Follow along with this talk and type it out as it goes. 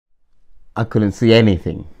I couldn't see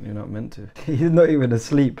anything. You're not meant to. He's not even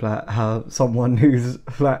asleep like how someone who's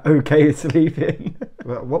like okay sleeping.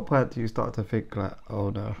 But at what point do you start to think like, oh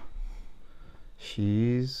no,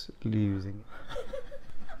 she's losing?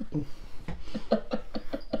 To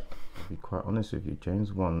be quite honest with you,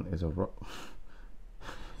 James 1 is a rock.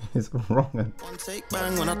 It's wrong. One take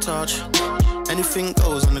bang when I touch. Anything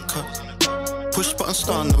goes on the cut. Push button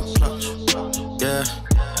start, no clutch. Yeah,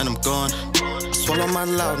 and I'm gone. Swallow my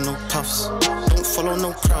loud, no puffs. Don't follow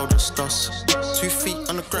no crowd, just us. 2 feet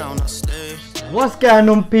on the ground, I stay. What's going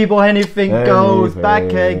on, people? Anything goes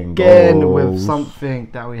back again with something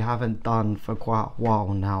that we haven't done for quite a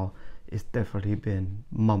while now. It's definitely been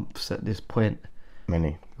months at this point.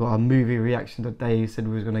 Many. We got a movie reaction today. Said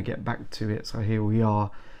we was gonna get back to it, so here we are,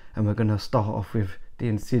 and we're gonna start off with the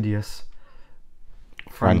Insidious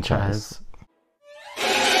franchise.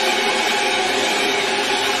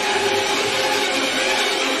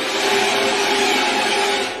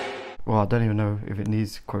 Well, I don't even know if it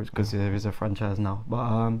needs quotes because there is a franchise now.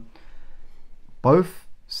 But both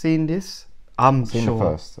seen this. I'm Seen sure. the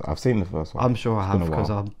first. I've seen the first one. I'm sure I It's have been a because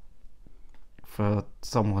while. I'm for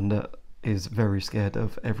someone that is very scared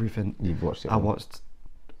of everything. You've watched it. I all. watched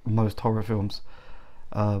most horror films.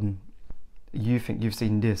 You think you've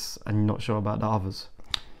seen this and you're not sure about the others?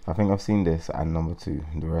 I think I've seen this and number 2.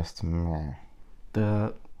 The rest, meh.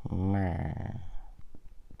 The Meh.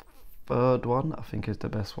 third one, I think, is the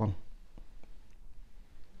best one.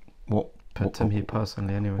 To me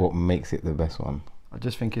personally, anyway. What makes it the best one? I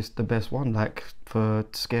just think it's the best one. Like for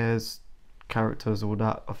scares, characters, all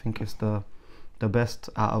that. I think it's the best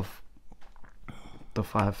out of the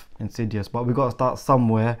 5 Insidious. But we got to start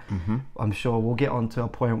somewhere. I'm sure we'll get on to a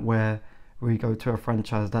point where we go to a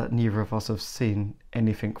franchise that neither of us have seen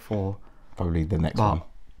anything for. Probably the next But one.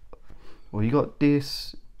 well, you got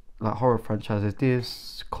this like horror franchises.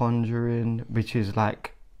 This Conjuring, which is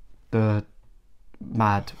like the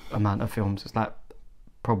mad amount of films. It's like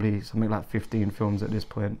probably something like 15 films at this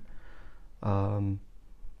point. Not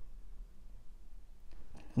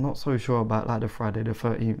so sure about like the Friday the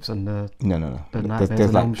 13th and the No. the Nightmares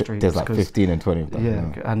There's on Elm Street. like 15 and 20 of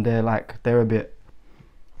them. Yeah, and they're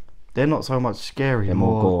not so much scary, They're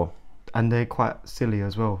more gore. and they're quite silly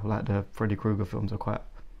as well. Like the Freddy Krueger films are quite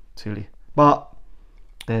silly, but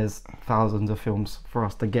there's thousands of films for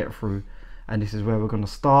us to get through, and this is where we're gonna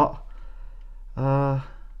start.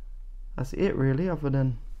 That's it really, other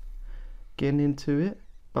than getting into it.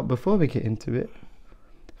 But before we get into it,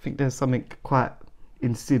 I think there's something quite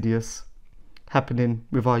insidious happening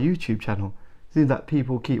with our YouTube channel. Seems like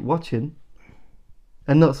people keep watching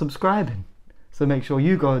and not subscribing, so make sure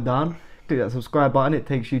you go down, click that subscribe button. It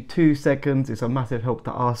takes you 2 seconds. It's a massive help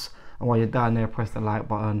to us, and while you're down there, press the like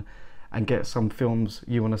button and get some films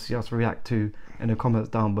you want to see us react to in the comments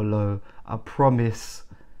down below. I promise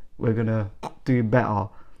we're gonna do better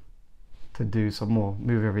to do some more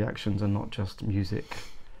movie reactions and not just music.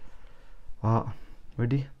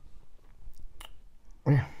 Ready?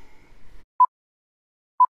 Yeah.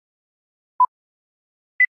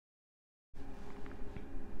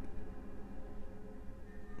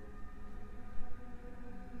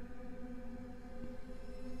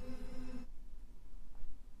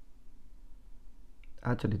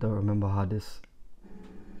 I actually don't remember how this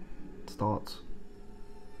starts.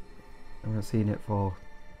 I haven't seen it for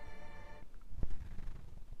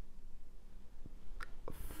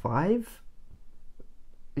 5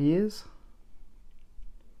 years.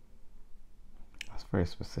 That's very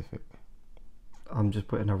specific. I'm just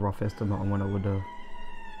putting a rough estimate on when I would have.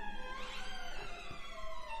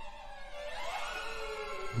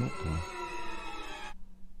 Okay.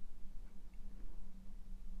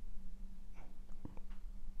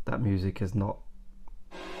 That music is not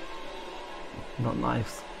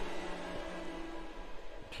nice.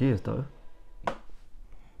 Cheers though.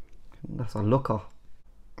 That's a looker.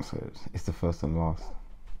 So it's the first and last.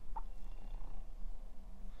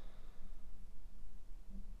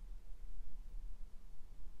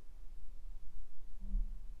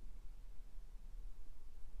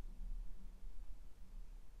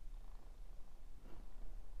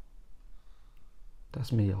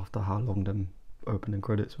 That's me after how long them opening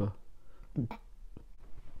credits were.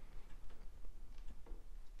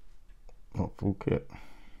 Not full kit.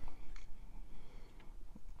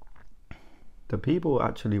 Do people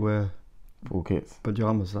actually wear Full kits.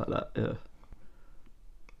 pajamas like that? Yeah.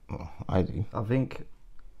 Well, I do. I think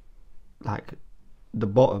like the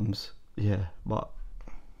bottoms, yeah, but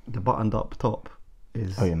the buttoned up top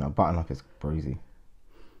is Oh yeah, no, button up is crazy.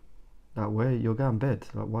 like where you're going bed.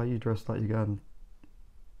 Like why are you dressed like you're going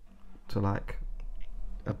to like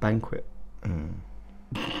a banquet? Mm.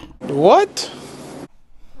 What?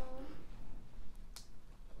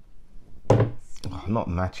 Oh, not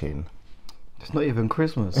matching. It's not even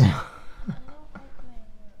Christmas.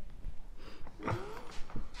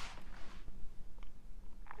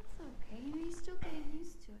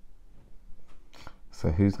 So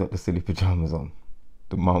who's got the silly pajamas on?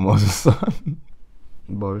 The mum or the son?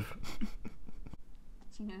 Both. Do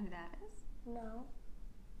you know who that is? No,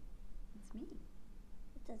 It's me.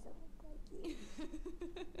 it doesn't look like you.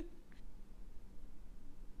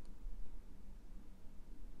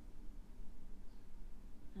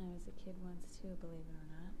 I was a kid once too, believe it or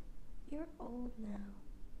not. You're old now.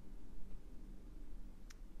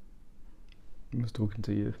 I was talking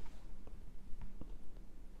to you.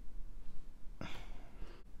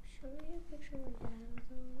 Show me a picture when Dad was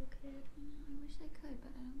a little kid. I wish I could,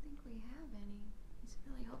 but I don't think we have any. He's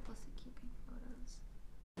really hopeless at keeping photos.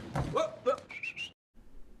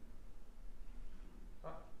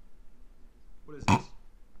 What is this?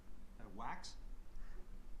 That wax?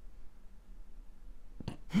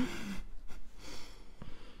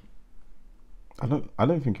 I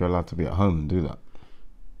don't think you're allowed to be at home and do that.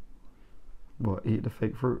 What, eat the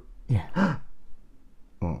fake fruit? Yeah.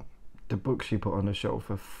 What? The books she put on the shelf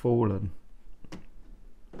have fallen.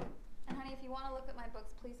 And honey, if you want to look at my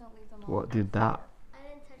books, please don't leave them What did that? I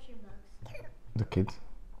didn't touch your books. The kids.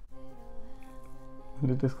 When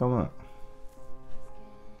did this come out?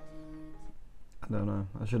 I don't know.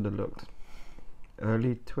 I should have looked.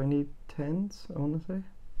 Early 2010s, I want to say.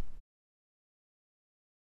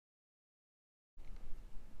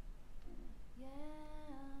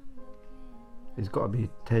 It's got to be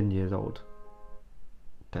 10 years old.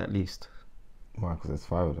 At least. Why? Because there's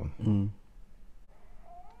 5 of them.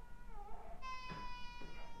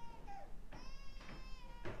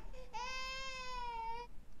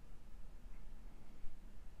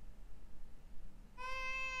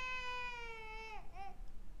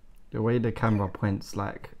 The way the camera points,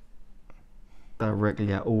 like,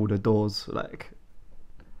 directly at all the doors, like...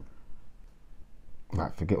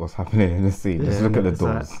 Like, forget what's happening in the scene. Just look at the it's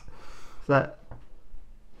doors. It's like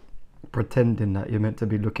pretending that you're meant to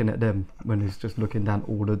be looking at them when it's just looking down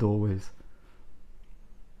all the doorways.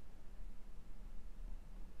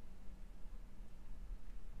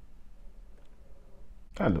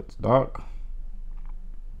 That looks dark.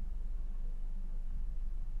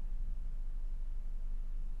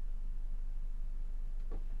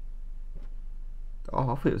 Oh,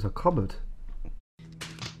 I thought it was a cupboard.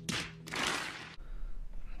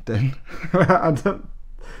 Then I don't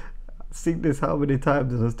I've seen this how many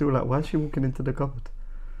times and I'm still like, why is she walking into the cupboard?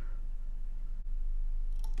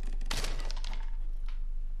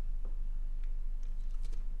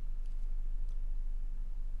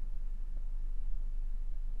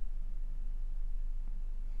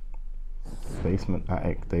 Basement,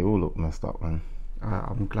 attic, they all look messed up, man.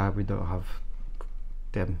 I'm glad we don't have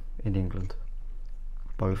them in England.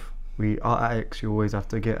 Both. Our attics, you always have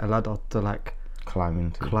to get a ladder to like Climb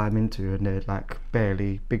into. and they're like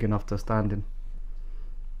barely big enough to stand in.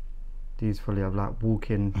 These fully have like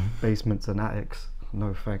walk-in basements and attics.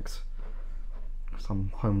 No thanks.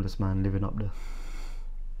 Some homeless man living up there.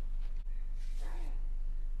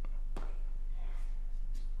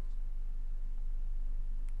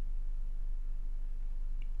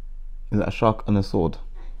 Is that a shark and a sword?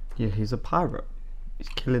 Yeah, he's a pirate. He's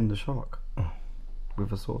killing the shark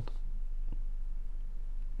with a sword.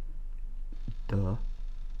 Duh.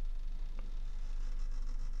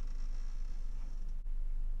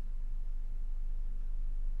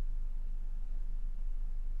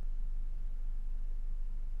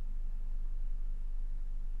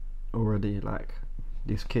 Already, like,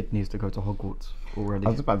 this kid needs to go to Hogwarts already. I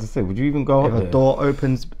was about to say, would you even go If up a there? door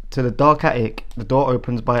opens to the dark attic, the door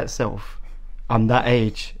opens by itself. I'm that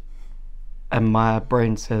age, and my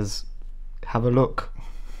brain says, "Have a look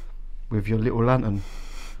with your little lantern."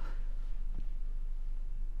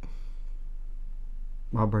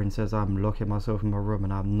 My brain says I'm locking myself in my room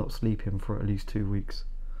and I'm not sleeping for at least 2 weeks.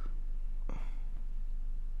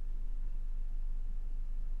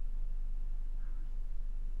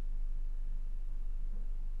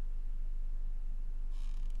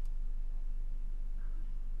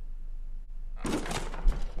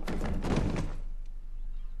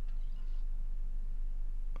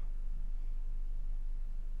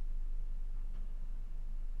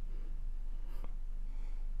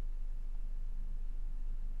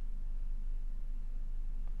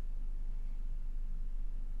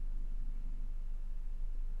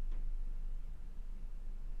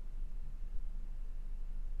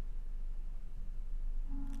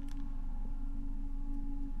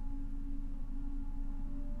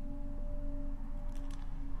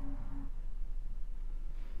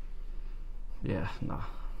 Yeah, nah.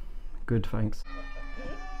 Good, thanks.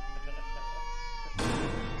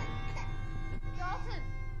 Dalton!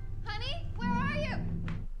 Honey, where are you?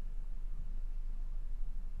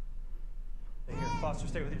 Hey, here, Foster,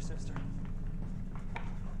 stay with your sister.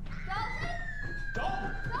 Dalton?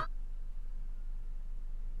 Dalton!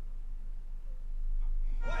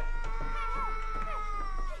 What?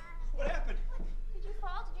 What happened? Did you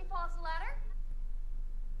fall? Did you fall off the ladder?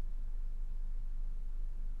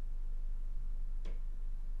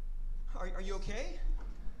 Are you okay?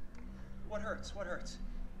 What hurts? What hurts?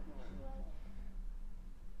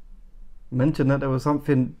 Mention that there was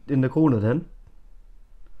something in the corner then.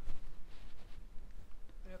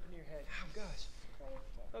 What happened to your head? Oh, gosh.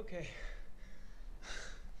 Okay.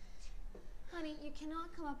 Honey, you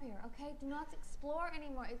cannot come up here, okay? Do not explore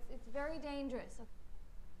anymore. It's very dangerous.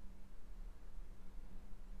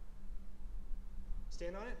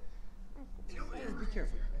 Stand on it? No, be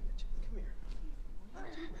careful. Come here.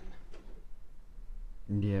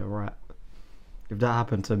 Yeah, right. If that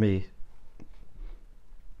happened to me,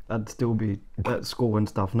 I'd still be at school and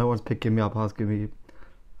stuff. No one's picking me up, asking me.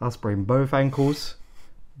 I sprained both ankles,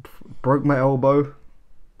 broke my elbow,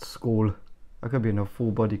 school. I could be in a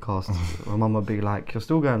full body cast. My mum would be like, "You're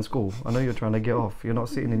still going to school. I know you're trying to get off. You're not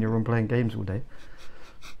sitting in your room playing games all day."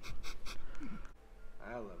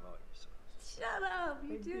 I love all your songs. Shut up!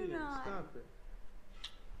 You do not. Stop it.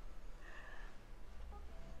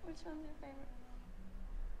 Which one's your favorite?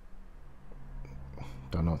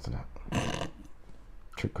 Don't answer that.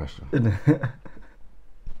 Trick question.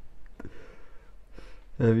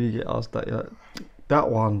 If you get asked that, yeah. That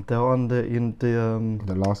one, the one that in the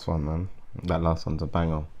The last one, man. That last one's a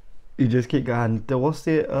banger. you just keep going. What's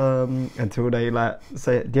it? Until they like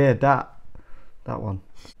say, yeah, that one.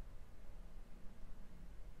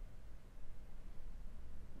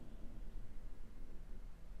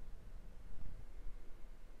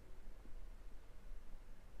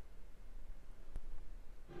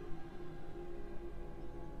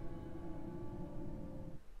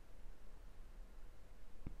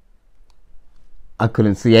 I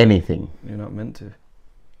couldn't see anything. You're not meant to.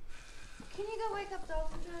 Can you go wake up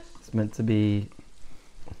Dalton, Josh? It's meant to be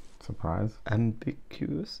Surprise.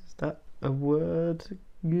 ambiguous. Is that a word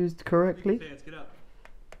used correctly? Fans, get up.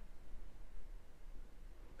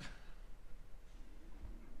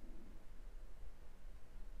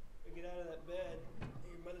 Get out of that bed.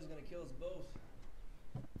 Your mother's gonna kill us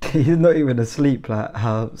both. He's not even asleep like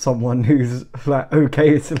how someone who's like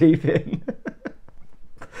okay is sleeping.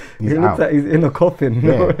 He's He looks out. like he's in a coffin.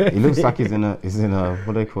 Yeah, he looks like he's in a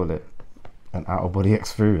what do they call it? An out of body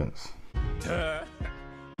experience.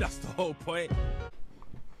 That's the whole point.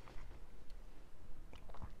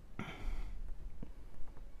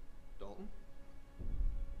 Dalton?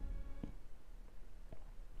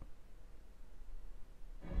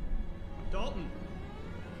 Dalton!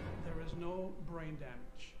 There is no brain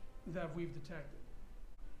damage that we've detected.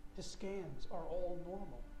 His scans are all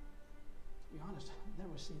normal. To be honest, I've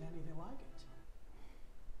never seen anything like it.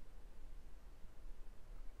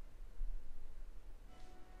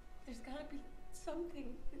 There's gotta be something.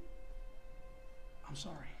 I'm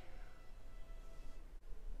sorry.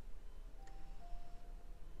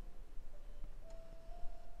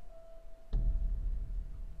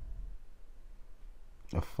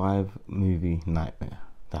 A 5-movie nightmare.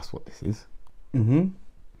 That's what this is. Mhm.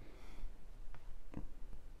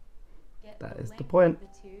 That is the point.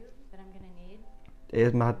 The tube that I'm gonna need. It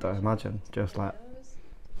is mad though. Imagine just like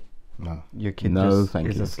No. your kid No, just thank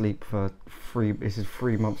is you. asleep for 3. This is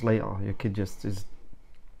 3 months later. Your kid just is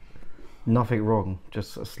nothing wrong,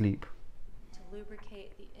 just asleep. To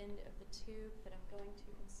lubricate the end of the tube that I'm going to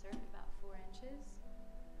insert about 4 inches.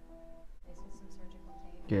 This is some surgical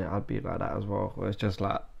tape. Yeah, I'd be like that as well. Where it's just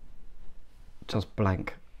like just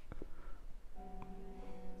blank.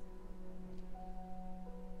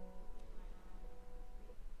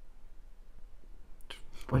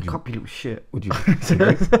 Wake up, you little shit. Would you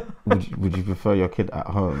would you prefer your kid at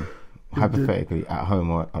home, hypothetically at home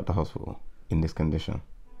or at the hospital in this condition?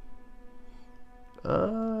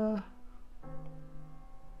 I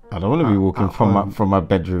don't want to be walking at from my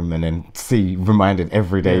bedroom and then see reminded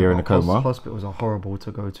every day you're in a coma. Hospitals are horrible to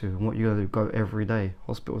go to. And what you gotta do, go every day.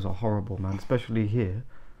 Hospitals are horrible, man. Especially here.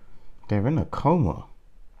 They're in a coma.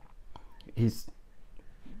 He's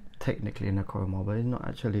technically in a coma, but he's not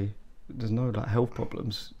actually. There's no like health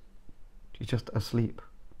problems. He's just asleep.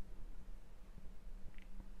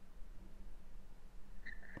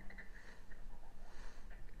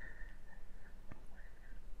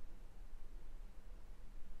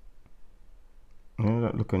 You know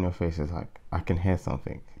that look on your face is like, I can hear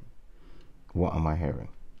something. What am I hearing?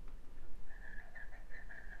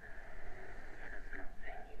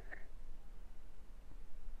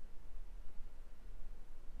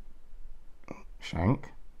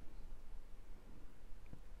 Shank.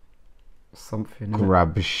 Something.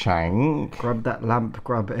 Grab shank. Grab that lamp,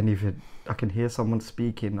 grab anything. I can hear someone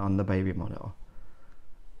speaking on the baby monitor.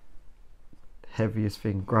 Heaviest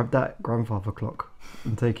thing. Grab that grandfather clock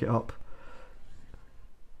and take it up.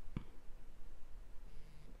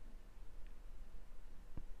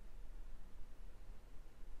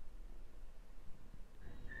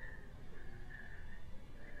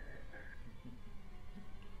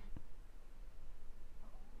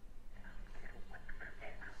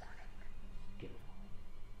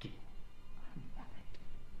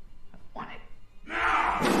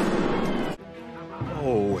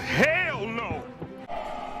 Oh, hell no!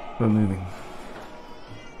 We're moving.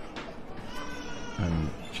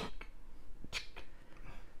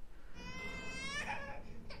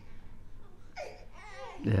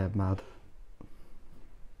 Yeah, mad.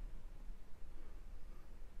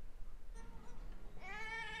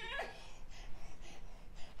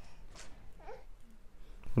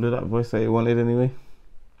 What did that voice say it wanted anyway?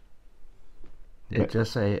 It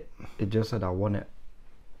just said I want it.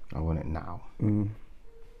 I want it now.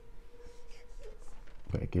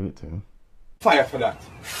 Better give it to him. Fire for that.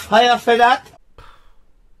 Fire for that.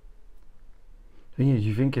 Thing is,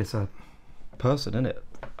 you think it's a person, innit?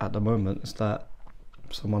 At the moment, it's that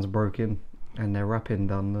someone's broke in and they're rapping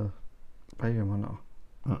down the baby monitor.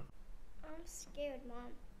 I'm scared,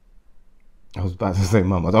 Mom. I was about to say,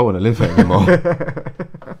 Mum, I don't want to live here anymore. Scared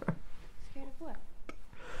of what?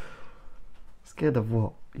 Scared of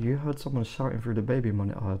what? You heard someone shouting through the baby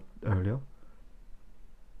monitor earlier.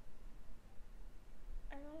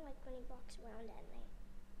 I don't like when he walks around at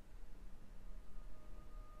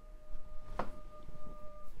night.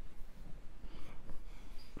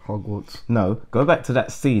 Hogwarts. No, go back to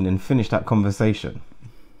that scene and finish that conversation.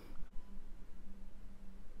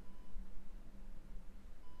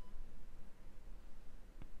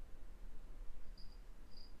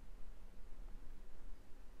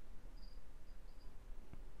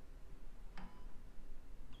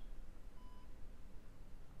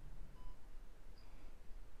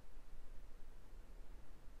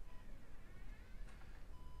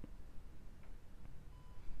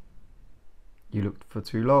 You looked for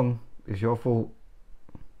too long. It's your fault.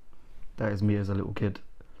 That is me as a little kid.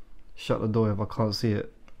 Shut the door if I can't see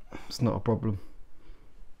it. It's not a problem.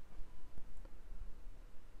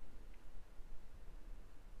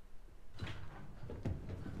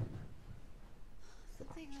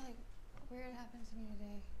 Something really weird happened to me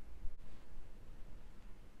today.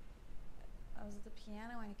 I was at the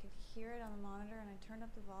piano and I could hear it on the monitor and I turned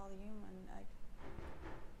up the volume and I...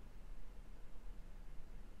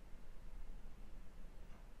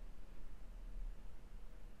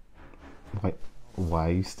 Why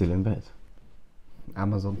are you still in bed?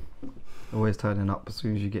 Amazon. Always turning up as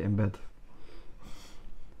soon as you get in bed.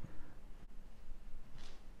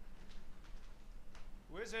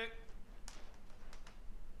 Who is it?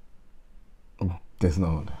 There's no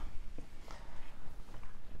one.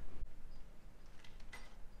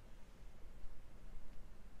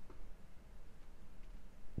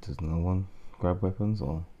 Does no one grab weapons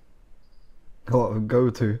or? What, go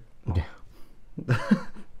to? Yeah.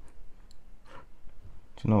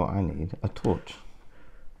 Do you know what I need? A torch.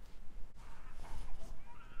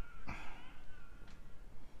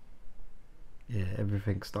 Yeah,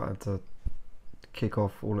 everything's starting to kick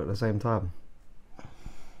off all at the same time.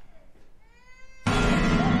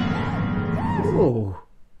 Oh.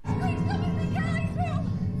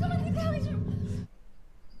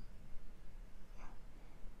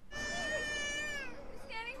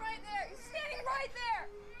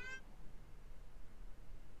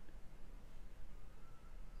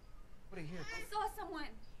 I saw someone.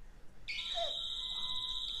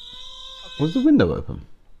 Was the window open?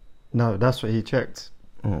 No, that's what he checked.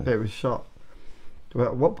 Oh. It was shut. Well,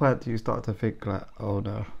 at what point do you start to think like, oh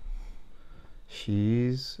no,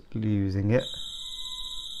 she's losing it?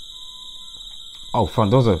 Oh,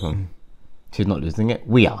 front door's open. She's not losing it.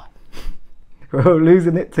 We are. We're all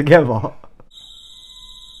losing it together.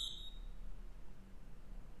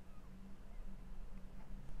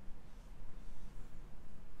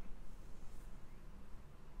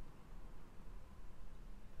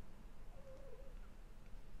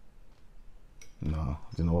 No,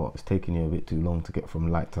 you know what? It's taking you a bit too long to get from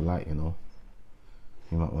light to light. You know,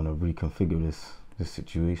 you might want to reconfigure this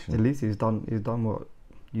situation. At least he's done what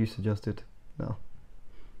you suggested. No.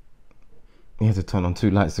 You have to turn on 2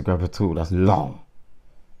 lights to grab a tool. That's long.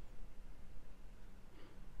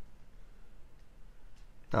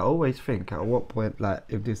 I always think, at what point, like,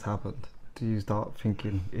 if this happened, do you start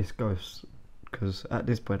thinking it's ghosts? Because at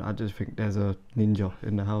this point, I just think there's a ninja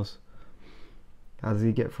in the house. How does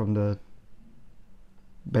he get from the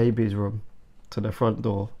baby's room to the front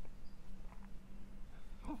door?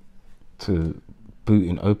 To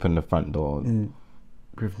booting open the front door.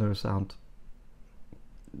 With no sound.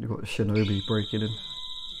 You got Shinobi breaking in.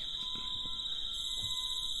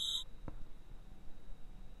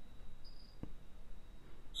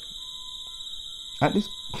 At this...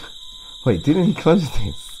 Wait, didn't he close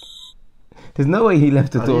this? There's no way he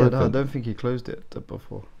left the door open. No, I don't think he closed it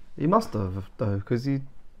before. He must have, though, because he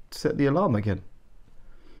set the alarm again.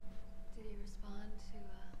 Did he respond to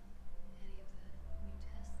any of the new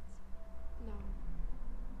tests? No.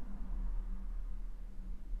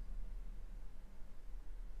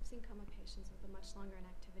 I've seen coma patients with a much longer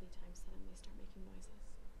inactivity time suddenly start making noises.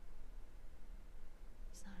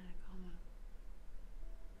 He's not in a coma.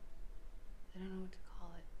 I don't know what to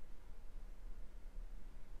call it.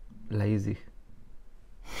 Lazy.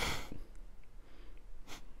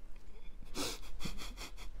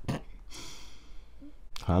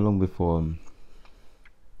 How long before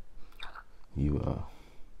you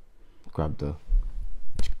grabbed the...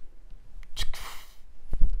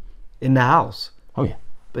 In the house? Oh yeah.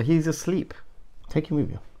 But he's asleep. Take him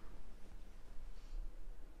with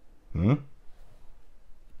you.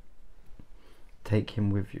 Take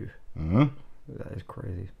him with you. That is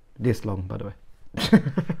crazy. This long, by the way.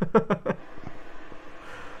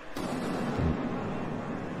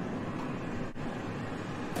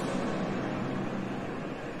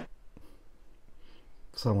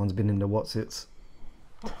 Someone's been in the what's-its.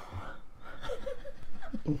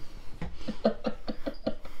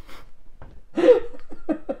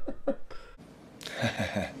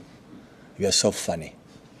 You're so funny.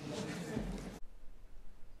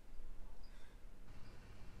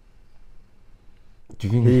 Do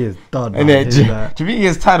you think He is done. And then, do you think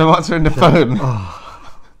he's tired of answering the phone?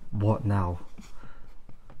 Oh, what now?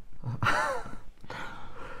 It's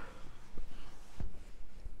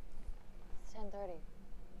 10:30.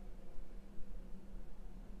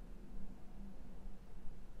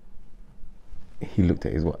 He looked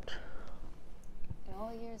at his watch. In all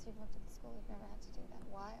the years you've worked at the school, you've never had to do that.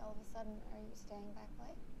 Why, all of a sudden, are you staying back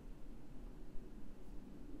late?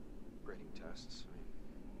 Grading tests. I mean,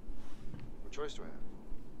 what choice do I have?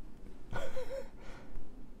 I'm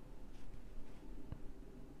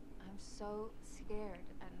so scared,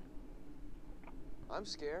 and I'm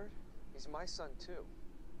scared. He's my son, too.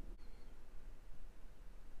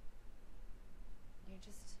 you're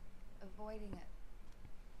just avoiding it.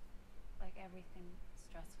 Like everything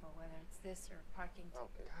stressful, whether it's this or parking Oh,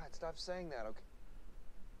 ticket. God, stop saying that, okay?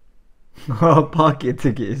 Parking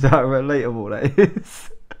ticket is how relatable that is.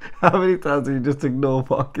 How many times do you just ignore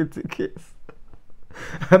parking tickets?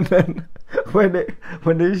 And then when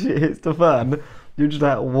this shit hits the fan, you're just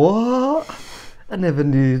like, what? I never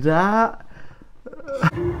knew that.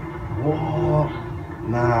 What?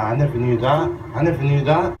 Nah, I never knew that. I never knew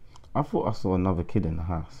that. I thought I saw another kid in the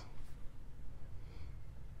house.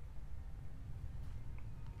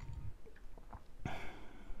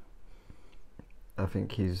 I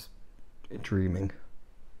think he's dreaming.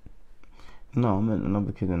 No, I meant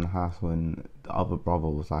another kid in the house when the other brother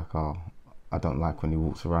was like, oh, I don't like when he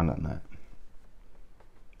walks around at night.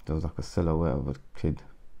 There was like a silhouette of a kid.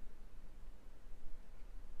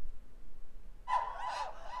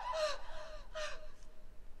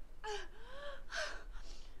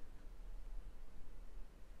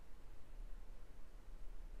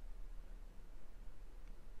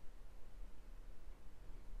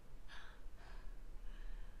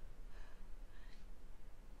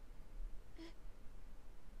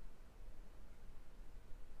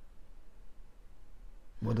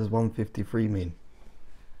 What does 153 mean?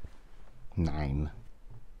 9.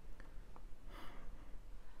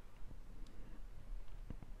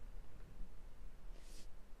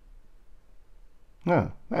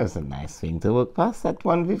 Oh, that was a nice thing to walk past at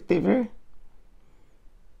 153. Is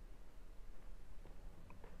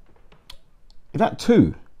that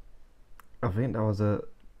 2? I think that was a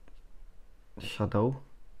shadow.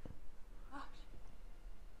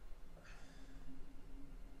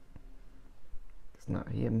 It's not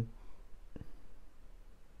him.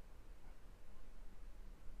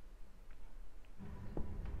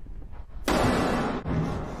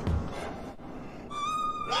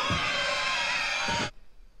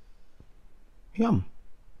 Yum.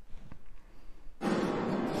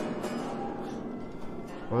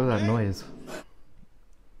 What was that noise?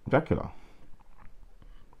 Dracula.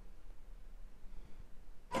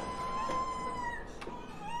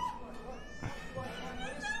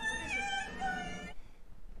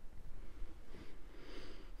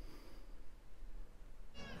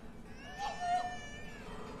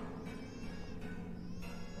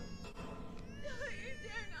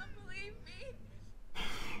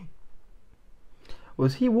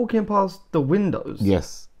 Was he walking past the windows?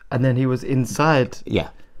 Yes. And then he was inside. Yeah.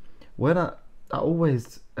 When I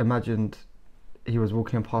always imagined he was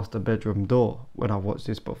walking past the bedroom door when I watched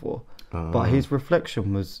this before. But his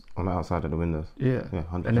reflection was on the outside of the windows. Yeah. Yeah,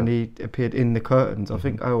 100%. And then he appeared in the curtains. I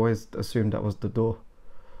think I always assumed that was the door.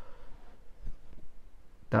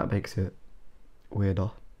 That makes it weirder.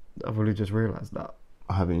 I've really just realised that.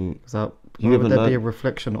 I haven't. So You why ever would there be a learned-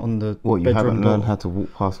 reflection on the What, you bedroom haven't door? learned how to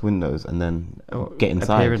walk past windows and then Oh, get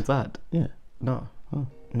inside? Appear inside? Yeah. No. Oh.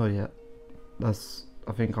 Not yet. I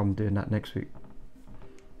think I'm doing that next week.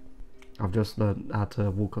 I've just learned how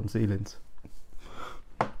to walk on ceilings.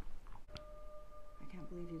 I can't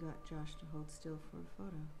believe you got Josh to hold still for a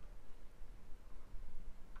photo.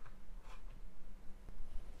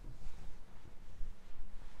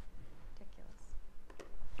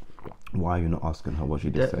 Why are you not asking her what she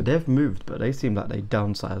just said? They've moved, but they seem like they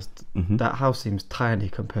downsized. Mhm. That house seems tiny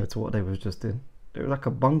compared to what they was just in. It was like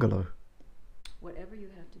a bungalow. Whatever you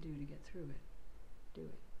have to do to get through it, do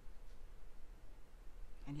it.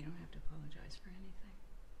 And you don't have to apologize for anything.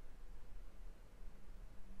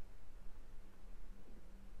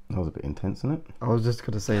 That was a bit intense, isn't it? I was just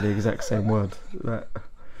gonna say the exact same word. Like,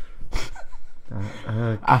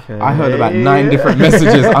 I heard about 9 different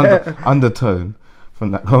messages undertone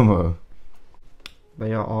from that homo.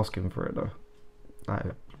 They are asking for it though. Like,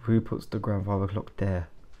 who puts the grandfather clock there?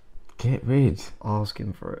 Get rid.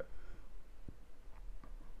 Asking for it.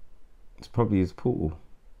 It's probably his portal.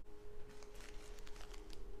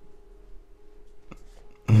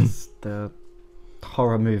 It's the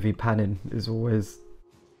horror movie panning is always.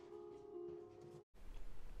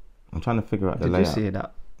 I'm trying to figure out the Did layout. you see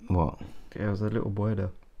that? What? There was a little boy there.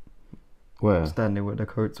 Where? Standing where the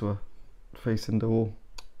coats were, facing the wall.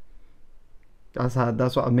 That's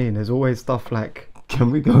what I mean. There's always stuff like. Can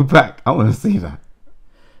we go back? I want to see that.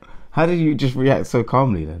 How did you just react so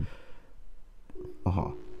calmly then?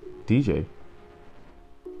 Oh, DJ.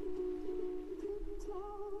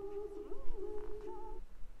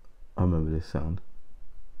 I remember this sound.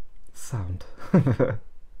 Sound.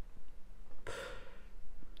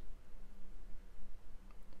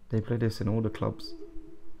 They play this in all the clubs.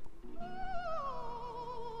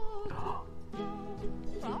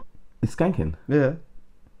 It's skanking. Yeah.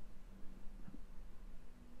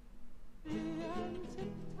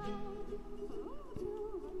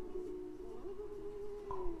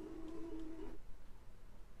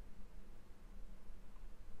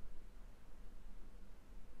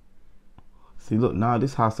 See, look, now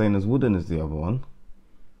this house ain't as wooden as the other one.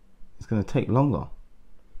 It's going to take longer.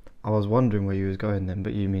 I was wondering where you was going then,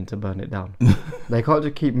 but you mean to burn it down. They can't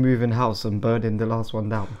just keep moving house and burning the last one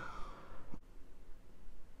down.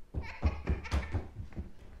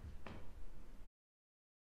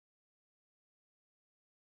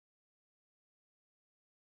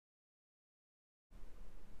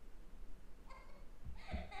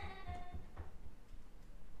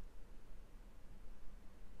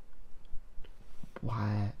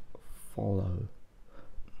 Why follow?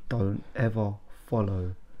 Don't ever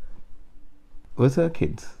follow. Where's her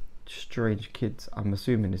kids? Strange kids. I'm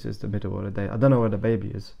assuming this is the middle of the day. I don't know where the baby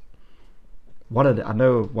is. I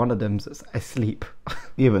know one of them's asleep.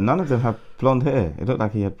 Yeah, but none of them have blonde hair. It looked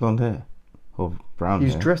like he had blonde hair. Or brown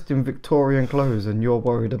He's hair. dressed in Victorian colours and you're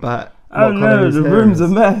worried about Oh what colour no, his the hair room's is.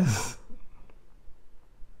 a mess.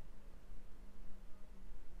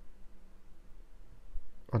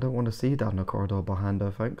 I don't want to see down the corridor behind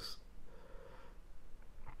her, thanks.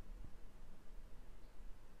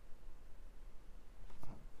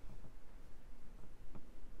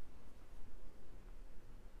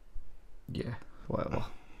 Yeah, whatever.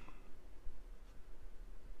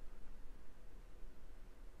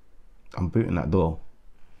 I'm booting that door.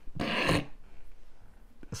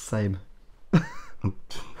 Same.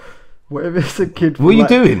 What if it's a kid from What are you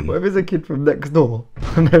doing? What if it's a kid from next door?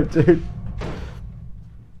 No, dude.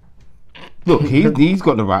 Look, he's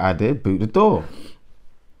got the right idea. Boot the door.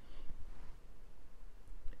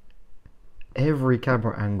 Every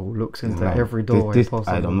camera angle looks into Man, every doorway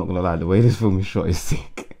possible. I'm not gonna lie, the way this film is shot is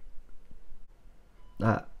sick.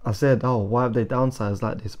 I said, oh, why have they downsized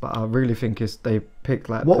like this? But I really think it's they picked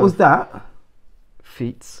like What was that?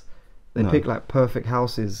 feats. They No. pick like perfect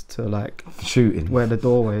houses to like Shooting. where the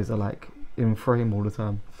doorways are like in frame all the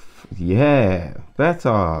time. Yeah,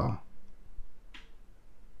 better.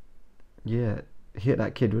 Yeah, hit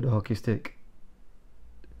that kid with a hockey stick.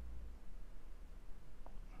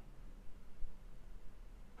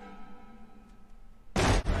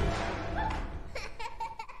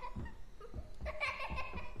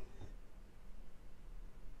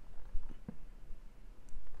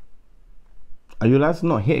 Are you allowed to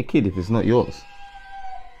not hit a kid if it's not yours?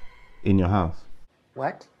 in your house.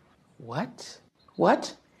 What? What?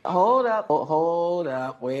 What? Hold up. Oh, hold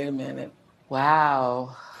up. Wait a minute.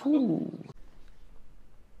 Wow. Ooh.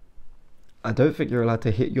 I don't think you're allowed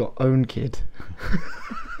to hit your own kid.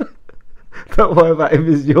 Don't worry about if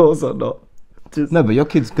it's yours or not. Just No, but your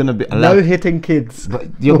kid's gonna be allowed. no hitting kids.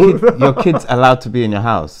 But your kid's allowed to be in your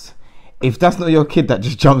house. If that's not your kid that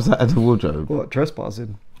just jumps out of the wardrobe. What,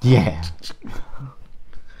 trespassing? Yeah.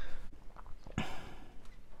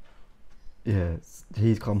 Yeah,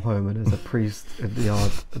 he's come home and there's a priest in the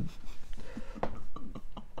yard.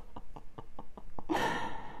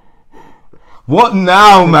 What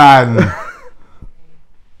now, man? I thought it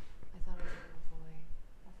was a little boy.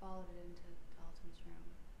 I followed it into Dalton's room,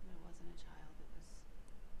 but it wasn't a child, it was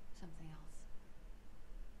something else.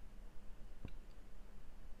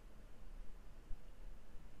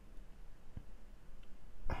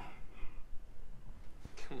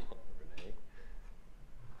 Come on, Renee.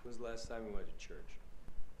 When was the last time we went to church?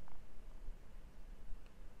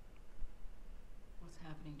 What's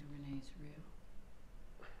happening to Renee's real.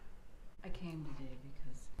 I came today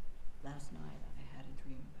because last night I had a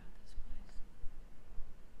dream about this place.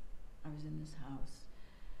 I was in this house,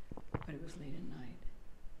 but it was late at night.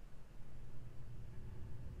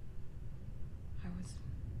 I was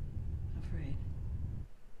afraid.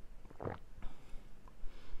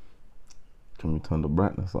 Can we turn the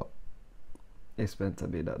brightness up? It's meant to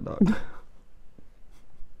be that dark.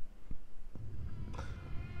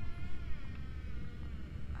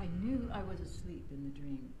 I knew I was asleep in the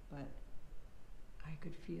dream, but I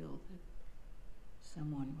could feel that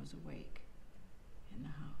someone was awake in the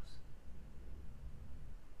house.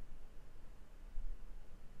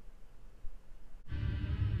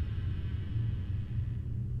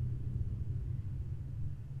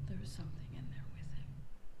 There was something in there with him.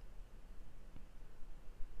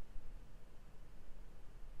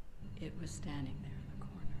 It was standing there in the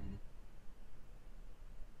corner.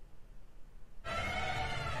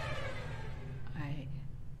 I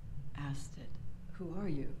asked it, "Who are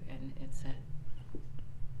you?" And it said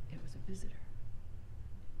it was a visitor.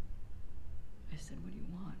 I said, "What do you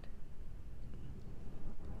want?"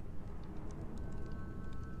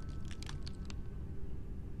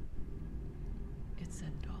 It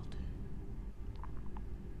said Dalton.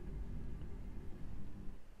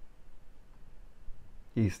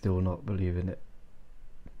 He's still not believing it.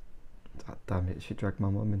 God damn it, she dragged my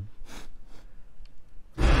mum in.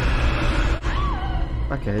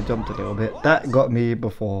 Okay, I jumped a little bit. That got me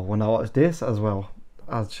before when I watched this as well.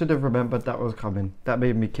 I should have remembered that was coming. That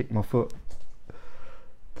made me kick my foot.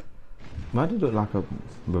 Why did it look like a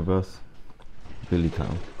reverse Billy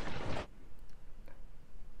Clown?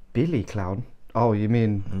 Billy Clown? Oh, you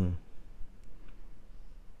mean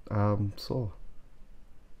Saw.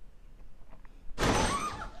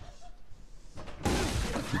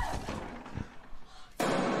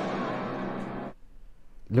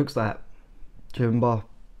 Looks like, do you remember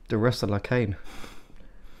the wrestler Kane?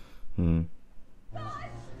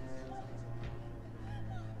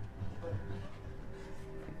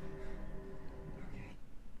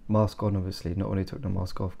 Mask on, obviously. Not when he took the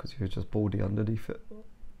mask off because he was just baldy underneath it.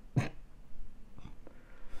 Do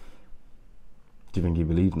you think he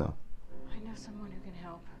believes now? I know someone who can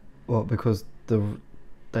help. What, because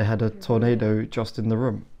they had a tornado just in the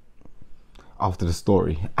room? After the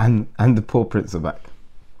story. And the poor prince are back.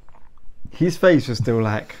 His face was still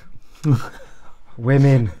like,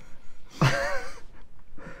 women. You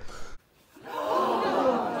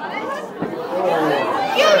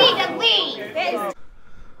need to leave!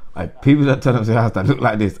 Like, people that turn up to the house that look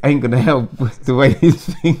like this ain't gonna help with the way he's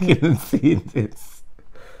thinking and seeing this.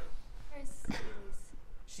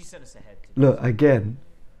 She sent us ahead. Look, again,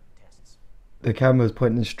 the camera's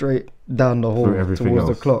pointing straight down the hall towards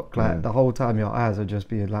the clock. Like, the whole time your eyes are just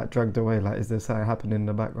being like dragged away. Like, is there something happening in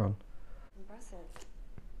the background? Impressive.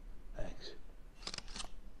 Thanks.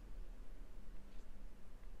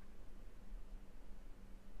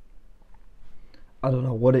 I don't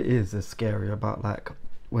know what it is that's scary about, like,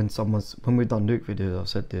 when we've done Luke videos, I've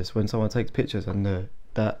said this, when someone takes pictures and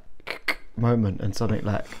that moment and something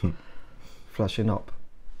like flashing up.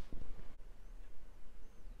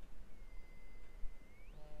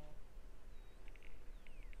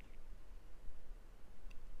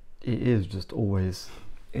 It is just always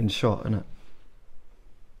in shot, isn't it?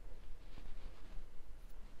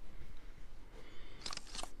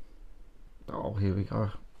 Oh, here we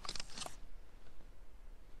go.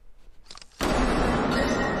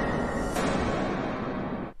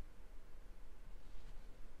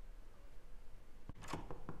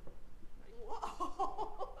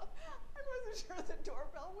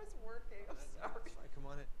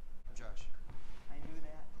 Josh. I knew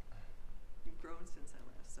that. You've grown since I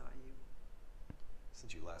last saw you.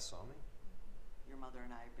 Since you last saw me? Your mother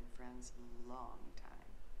and I have been friends a long time.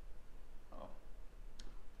 Oh.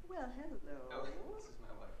 Well, hello. Oh, this is my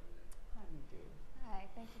wife. How do you do? Hi,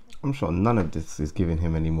 thank you for... I'm sure none of this is giving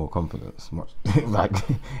him any more confidence. Much like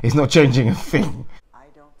it's not changing a thing. I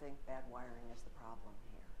don't think bad wiring is the problem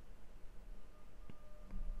here.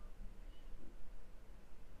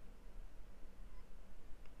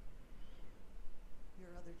 Your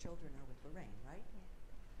other children are with Lorraine, right?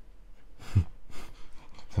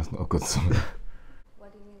 That's not a good sign.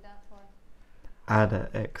 What do you need that for? I had an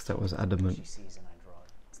ex that was adamant She sees and I draw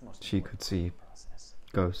it. It's the most she important could see process.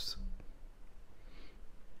 ghosts.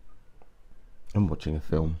 I'm watching a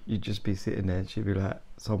film. You'd just be sitting there and she'd be like,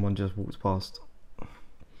 someone just walks past.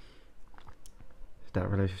 That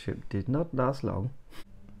relationship did not last long.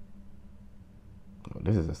 Oh,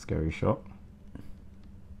 this is a scary shot.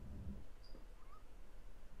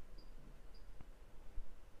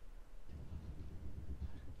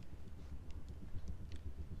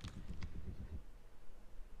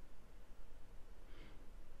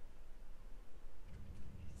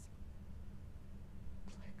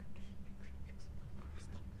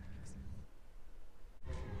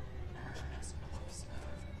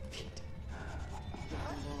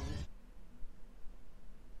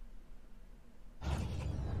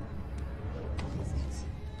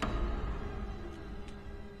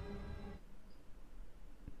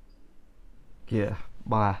 Yeah,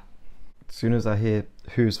 bye. As soon as I hear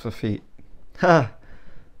who's for feet, ha!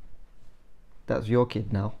 That's your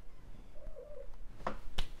kid now.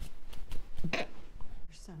 Your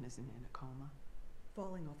son isn't in a coma.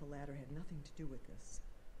 Falling off a ladder had nothing to do with this.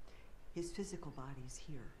 His physical body is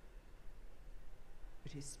here,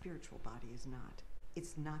 but his spiritual body is not.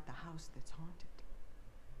 It's not the house that's haunted.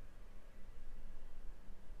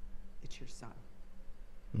 It's your son.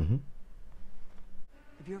 Mm-hmm.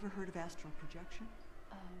 Have you ever heard of astral projection?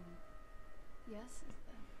 Yes, is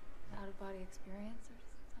the out-of-body experience or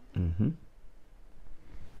something?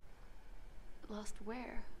 Mm-hmm. Lost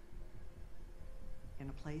where? In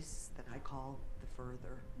a place that I call the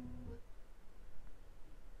further.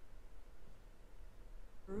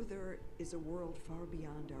 Further is a world far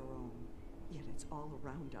beyond our own, yet it's all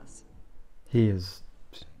around us. He is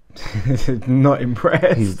not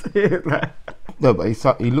impressed. No, but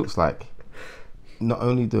he looks like, not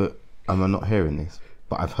only am I not hearing this,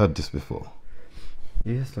 but I've heard this before.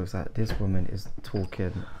 He just looks like this woman is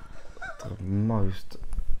talking the most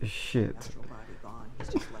shit. Astral body gone. He's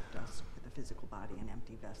just left us with a physical body, an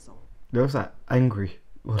empty vessel. He looks like angry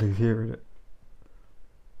while he's hearing it.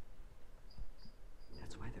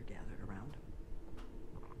 That's why they're gathered around him.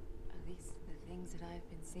 Are these the things that I've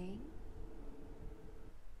been seeing?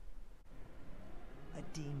 A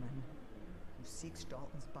demon who seeks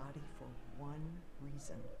Dalton's body for one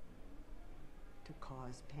reason: to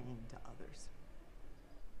cause pain to others.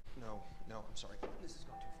 No, I'm sorry. This has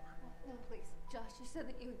gone too far. No, please. Josh, you said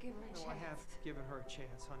that you would give her a chance. No, I have given her a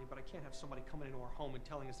chance, honey, but I can't have somebody coming into our home and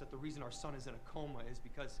telling us that the reason our son is in a coma is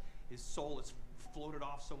because his soul is floated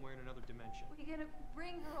off somewhere in another dimension. Are you gonna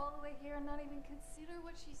bring her all the way here and not even consider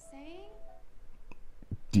what she's saying?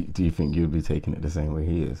 Do you think you'd be taking it the same way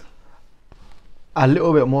he is? A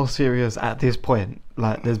little bit more serious at this point.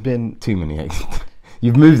 Like, there's been too many.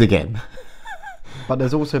 You've moved again. But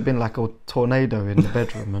there's also been like a tornado in the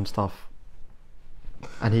bedroom and stuff.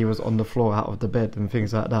 And he was on the floor out of the bed and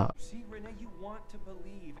things like that. See, Renee, you want to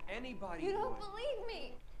believe anybody. You don't believe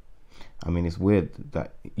me. I mean, it's weird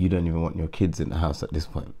that you don't even want your kids in the house at this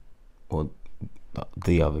point, or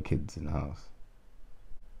the other kids in the house.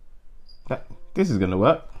 This is gonna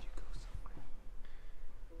work.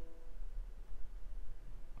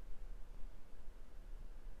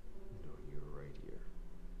 No, you're right here.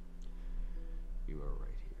 You are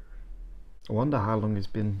right here. I wonder how long it's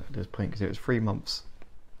been at this point, because it was 3 months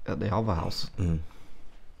at the other house. Mm.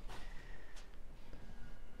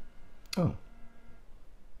 Oh.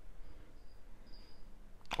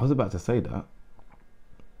 I was about to say that.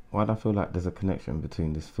 Why do I feel like there's a connection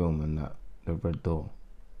between this film and the Red Door?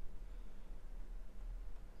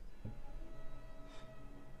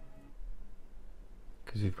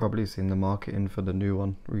 Because you've probably seen the marketing for the new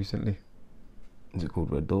one recently. Is it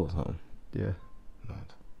called Red Door or something? Yeah.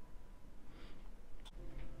 Right.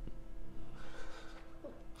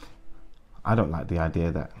 I don't like the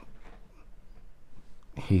idea that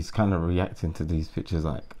he's kind of reacting to these pictures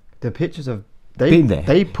like... The pictures of... Been there.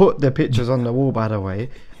 They put the pictures on the wall, by the way,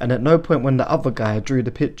 and at no point when the other guy drew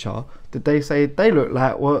the picture did they say they look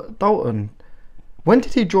like what Dalton. When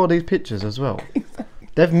did he draw these pictures as well?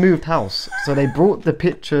 they've moved house, so they brought the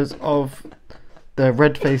pictures of the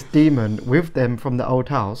red-faced demon with them from the old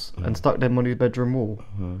house and stuck them on his bedroom wall.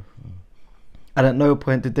 And at no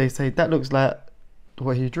point did they say that looks like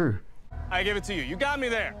what he drew. I give it to you. You got me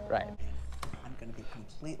there. Right. I'm going to be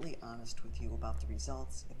completely honest with you about the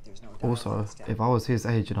results. If there's no doubt. Also, if I was his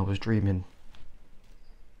age and I was dreaming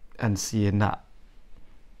and seeing that,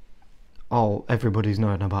 oh, everybody's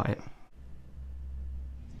knowing about it.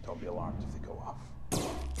 Don't be alarmed if they go off.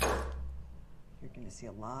 You're going to see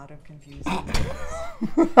a lot of confusing things.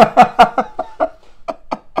 I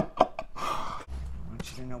want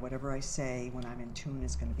you to know whatever I say when I'm in tune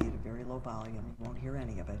is going to be at a very low volume. You won't hear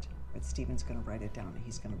any of it, but Stephen's going to write it down and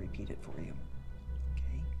he's going to repeat it for you.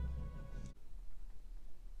 Okay?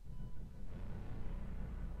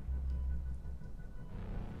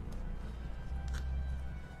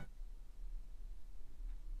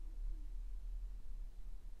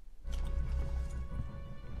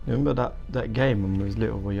 Remember that game when we was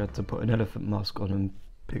little where you had to put an elephant mask on and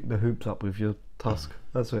pick the hoops up with your tusk?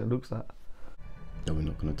 That's what it looks like. No, we're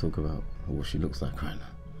not going to talk about what she looks like right now.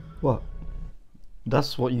 What?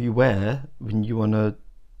 That's what you wear when you want to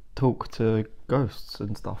talk to ghosts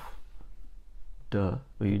and stuff. Duh.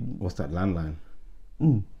 What's that landline?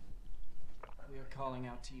 We are calling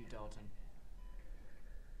out to you, Dalton.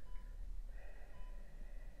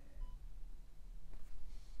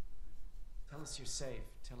 Tell us you're safe.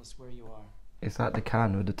 Tell us where you are. It's like the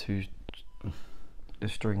can with the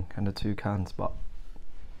string and the two cans, but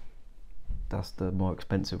that's the more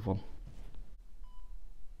expensive one.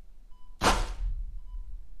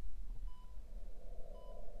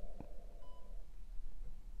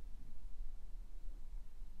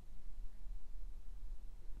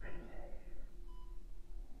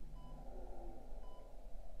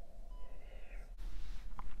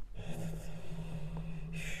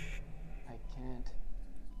 I can't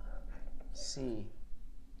see.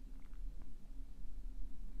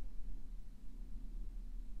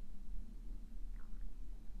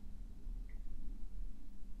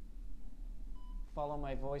 Follow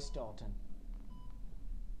my voice, Dalton.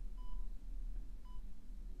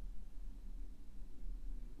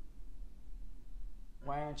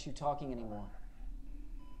 Why aren't you talking anymore?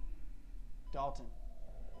 Dalton.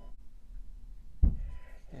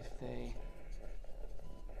 If they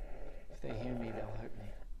hear me, they'll hurt me.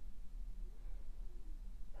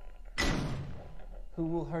 Who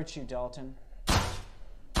will hurt you, Dalton?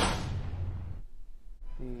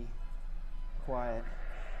 Be quiet.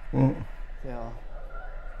 They'll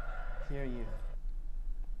hear you.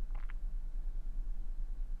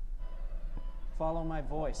 Follow my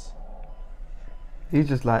voice. He's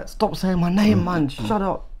just like, stop saying my name, man. Shut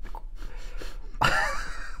up.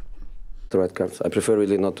 The red cards. I prefer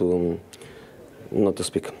really not to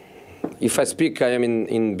speak. If I speak, I am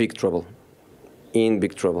in big trouble. In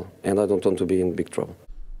big trouble. And I don't want to be in big trouble.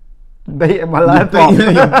 Baiting my life up.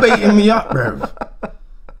 You're baiting me up, bro.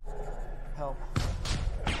 Help.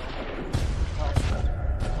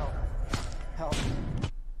 Help.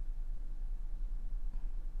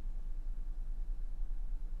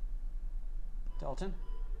 Dalton?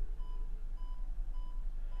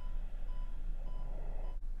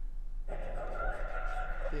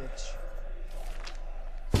 Bitch.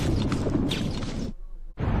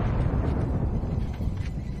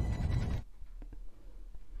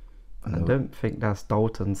 I don't think that's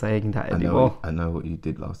Dalton saying that anymore. I know what you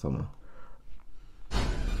did last summer.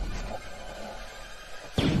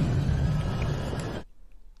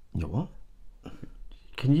 You what?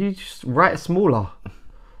 Can you just write smaller?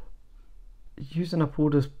 You're using up all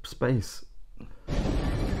the space. Did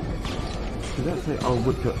that say, I'll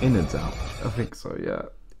whip your innards out? I think so, yeah.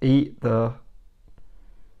 Eat the...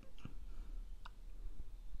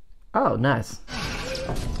 Oh, nice.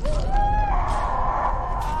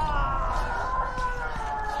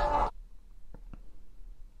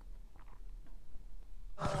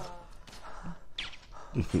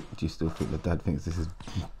 Do you still think the dad thinks this is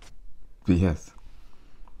BS?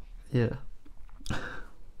 Yeah.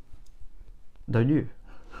 Don't you?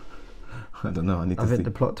 I don't know. I think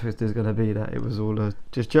the plot twist is going to be that it was all a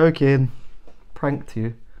just joking, pranked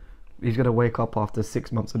you. He's going to wake up after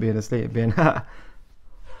 6 months of being asleep and being, ha.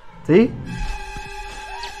 See?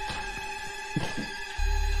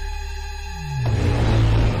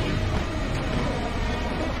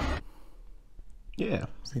 Yeah,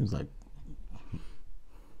 seems like.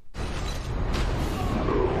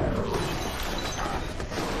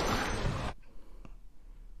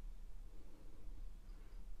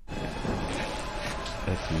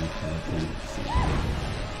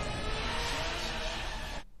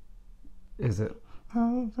 Is it? Ooh.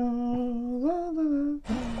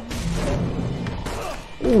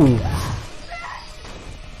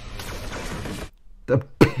 The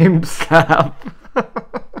pimp slap.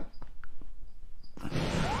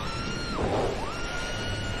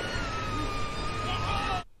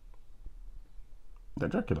 The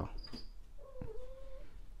Dracula.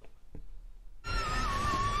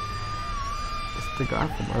 It's the guy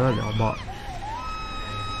from earlier, but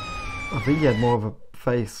I think he had more of a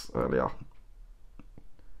face earlier.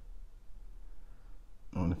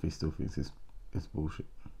 I wonder if he still thinks it's bullshit.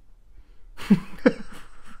 I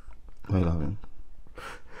love him.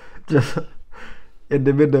 Just in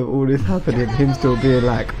the middle of all this happening, him still being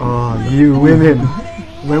like, "Oh, you women,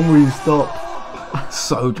 when will you stop?"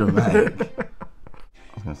 So dramatic. I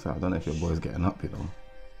was gonna say, I don't know if your boy's getting up, you know.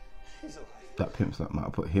 That pimp slap might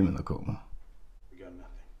have put him in the coma. We got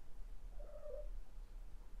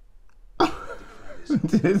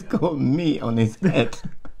nothing. He's got meat on his head.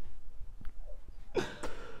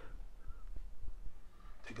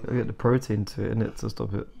 Gotta get the protein to it, innit, to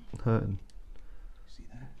stop it hurting. See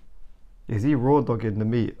that? Is he raw dogging the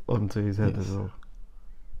meat onto his head as well?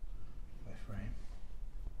 Left frame.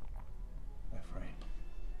 Left frame.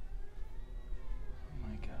 Oh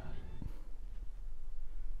my god.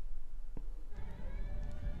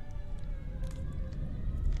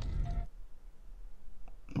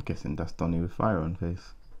 I'm guessing that's Donnie with fire on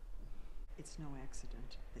face. It's no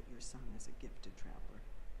accident that your son is a gifted traveler.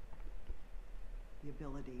 The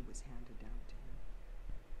ability was handed down to him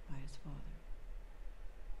By his father.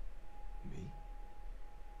 Me?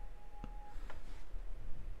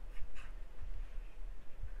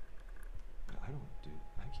 I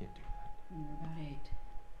can't do that. When you were about 8,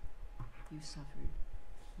 you suffered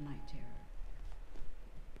night terror.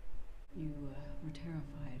 You were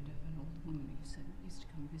terrified of an old woman you said used to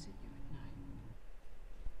come visit you at night.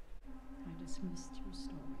 I dismissed your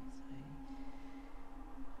stories.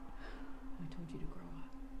 I told you to grow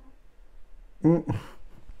up.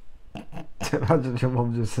 Imagine your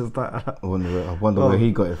mum just says that. I wonder where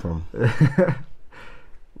he got it from.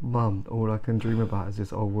 Mum, all I can dream about is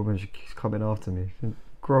this old woman. She keeps coming after me.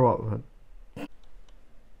 Grow up, man.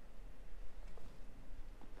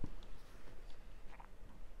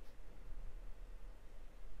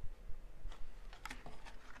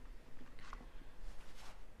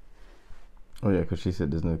 Oh yeah, because she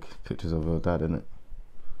said there's no pictures of her dad in it.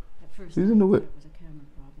 At first, Who's in the whip? it was a camera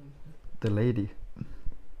problem. The lady. And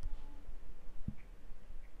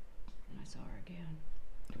I saw her again.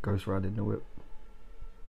 Ghost riding the whip.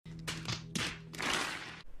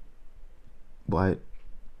 Why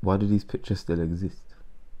do these pictures still exist?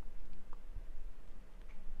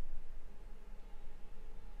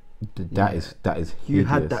 That is hideous. You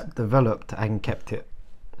had that developed and kept it.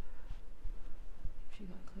 She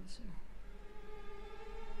got closer.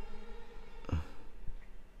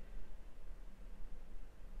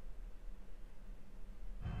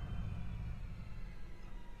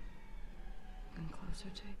 And closer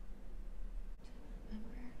to you.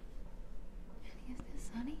 Remember any of this,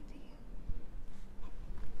 honey? Do you?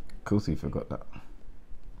 Of course he forgot that.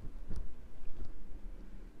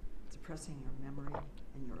 Suppressing your memory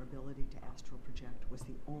and your ability to astral project was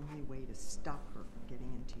the only way to stop her from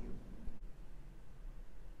getting into you.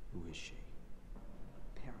 Who is she?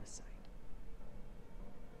 A parasite.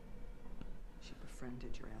 She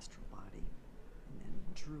befriended your astral body and then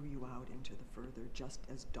drew you out into the further, just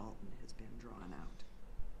as Dalton has been drawn out.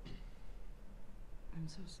 I'm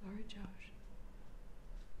so sorry, Josh.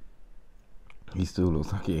 He still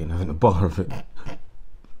looks like he ain't having a bar of it.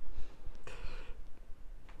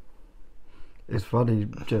 It's funny,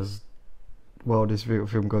 just while this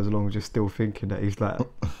film goes along, just still thinking that he's like,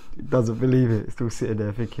 he doesn't believe it, still sitting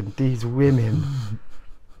there thinking, these women,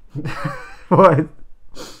 why?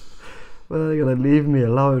 When are they gonna leave me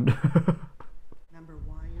alone? Remember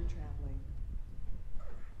why you're traveling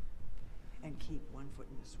and keep one foot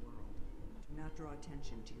in this world. Do not draw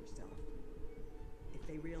attention to yourself. If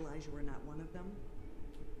they realize you are not one of them,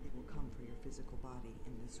 it will come for your physical body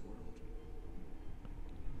in this world.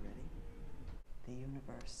 You ready? The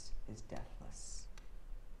universe is deathless.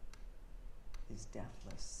 Is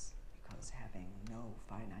deathless because having no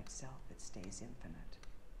finite self, it stays infinite.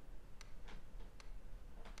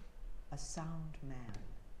 A sound man,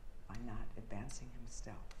 by not advancing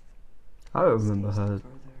himself. I don't remember her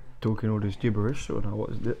talking all this gibberish, or now what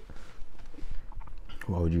is it?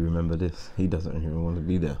 Why would you remember this? He doesn't even want to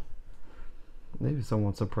be there. Maybe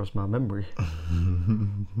someone suppressed my memory.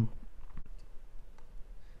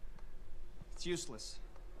 It's useless.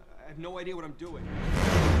 I have no idea what I'm doing.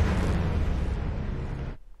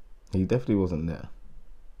 He definitely wasn't there.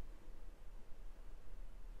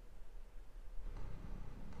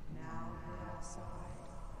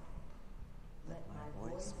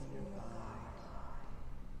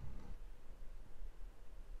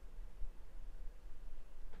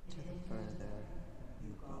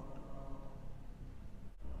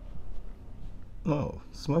 Oh,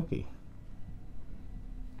 smoky.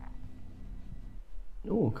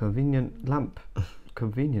 Oh, convenient lamp.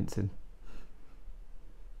 Conveniencing.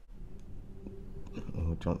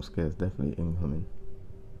 Oh, jump scares definitely incoming.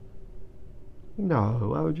 No,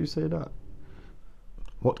 why would you say that?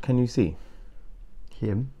 What can you see?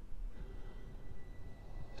 Him.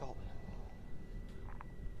 Dalton.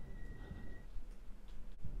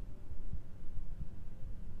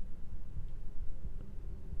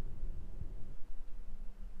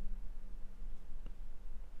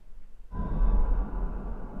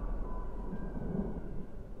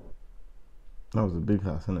 That was a big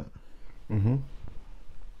house, isn't it? Mm-hmm.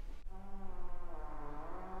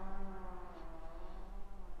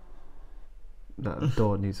 That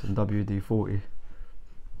door needs some WD-40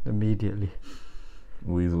 immediately.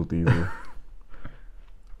 Weasel Diesel.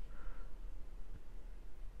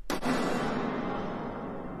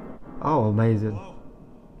 Oh, amazing.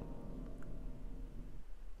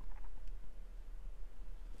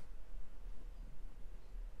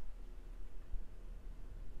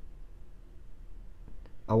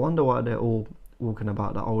 I wonder why they're all walking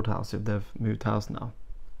about the old house if they've moved house now.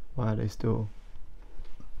 Why are they still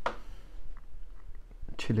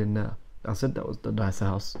chilling there? I said that was the nice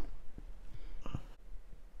house.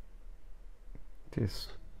 This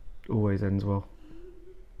always ends well.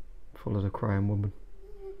 Follow the crying woman.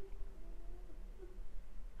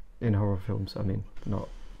 In horror films, I mean, not...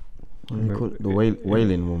 You call it the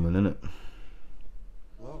wailing woman, innit?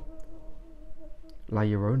 Hello? La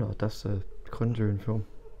Llorona, that's a Conjuring film.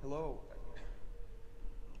 Hello?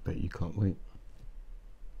 Bet you can't wait.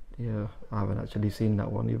 Yeah, I haven't actually seen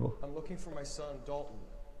that one either. I'm looking for my son, Dalton.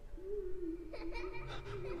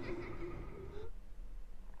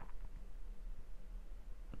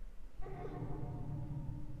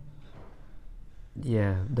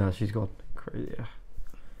 Yeah, no, she's gone. Yeah.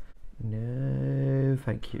 No,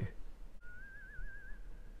 thank you.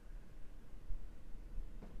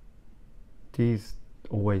 These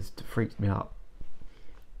always freaked me out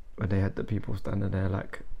when they had the people standing there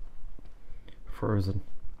like frozen.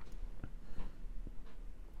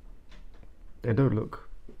 They don't look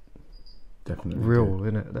definitely real, do.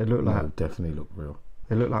 innit? They look like definitely look real.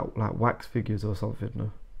 They look like wax figures or something,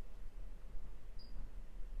 no?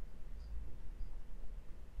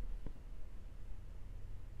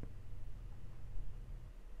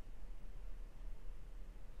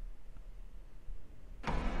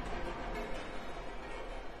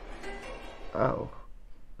 Oh,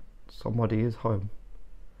 somebody is home.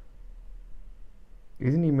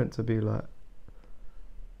 Isn't he meant to be like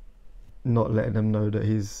not letting them know that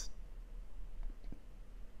he's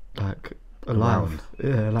like alive?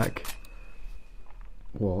 Yeah, like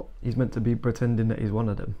what? He's meant to be pretending that he's one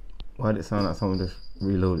of them. Why did it sound like someone just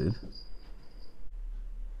reloaded?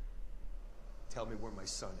 Tell me where my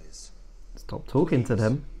son is. Stop talking to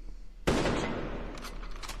them.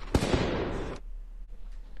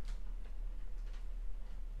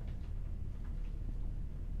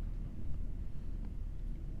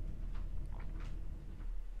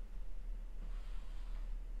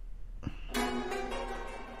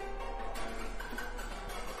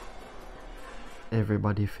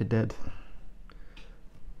 Everybody for dead.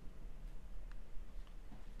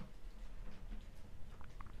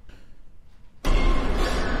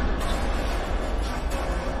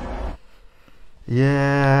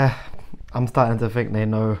 Yeah, I'm starting to think they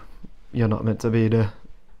know you're not meant to be there.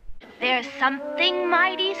 There's something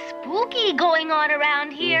mighty spooky going on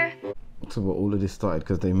around here. So what, all of this started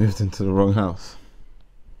because they moved into the wrong house?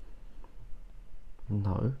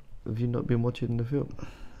 No, have you not been watching the film?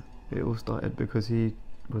 It all started because he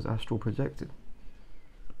was astral projected.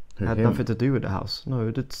 It had nothing to do with the house.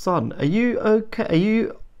 No, the son. Are you okay? Are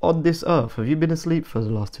you on this earth? Have you been asleep for the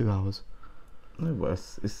last 2 hours? No, but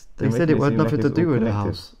they said it had nothing to do with the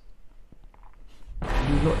house.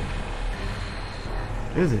 Not,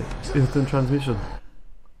 is it? Instant transmission.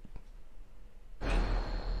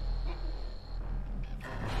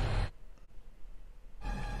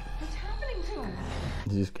 What's happening to him?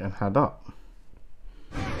 He's just getting had up.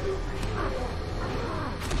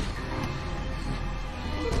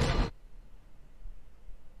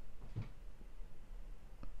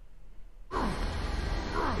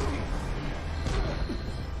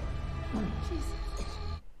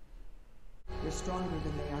 You're stronger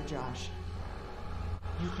than they are, Josh.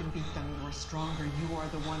 You can beat them. You're stronger. You are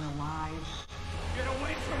the one alive. Get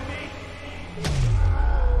away from me!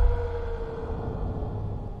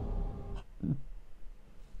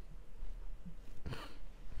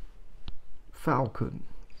 Falcon.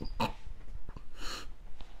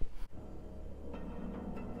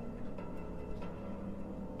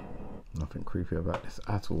 Nothing creepy about this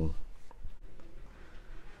at all.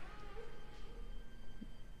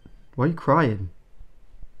 Why are you crying?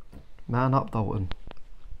 Man up, Dalton.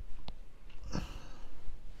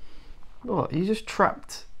 What? He's just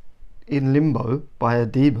trapped in limbo by a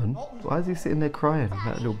demon. Why is he sitting there crying?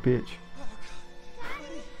 That little bitch.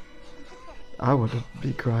 I wouldn't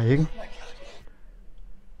be crying.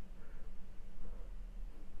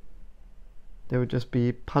 There would just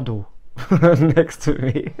be puddle next to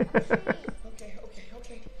me. Okay.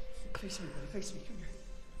 Face me, buddy. Face me. Come here.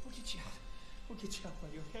 We'll get you out. We'll get you out,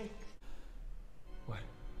 buddy, okay? What?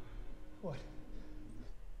 What?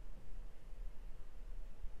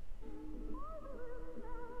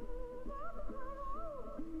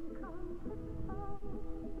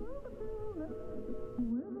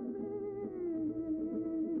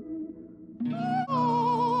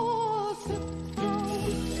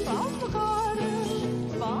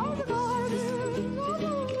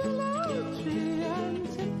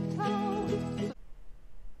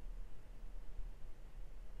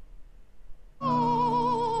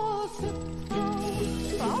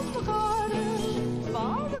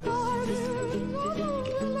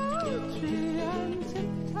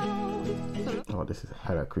 Oh, this is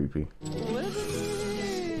hella creepy.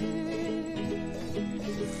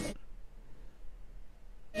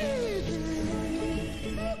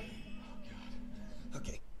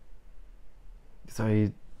 So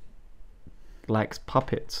he likes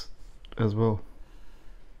puppets as well.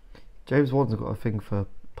 James Wan's got a thing for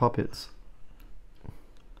puppets.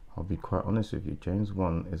 I'll be quite honest with you, James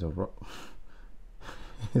Wan is a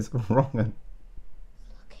is wrong and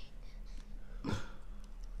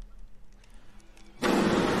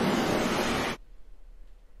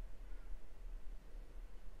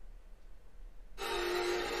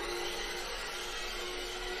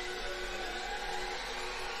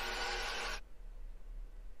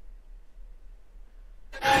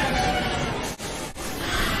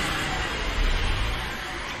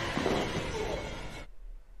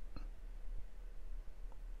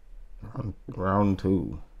round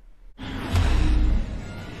two.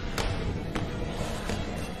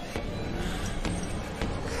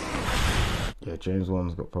 Yeah, James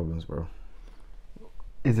Wan's got problems, bro.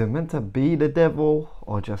 Is it meant to be the devil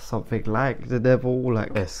or just something like the devil?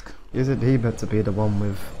 Like, esque. Isn't he meant to be the one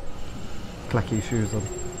with clacky shoes on?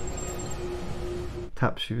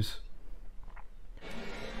 Tap shoes.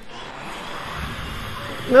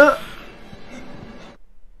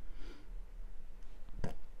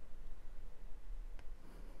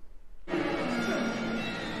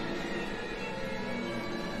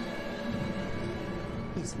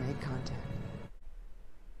 He's made contact.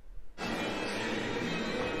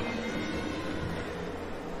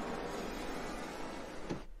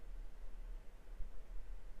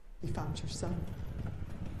 He found your son.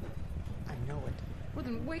 I know it. Well,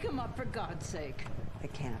 then wake him up for God's sake. I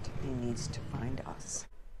can't. He needs to find us.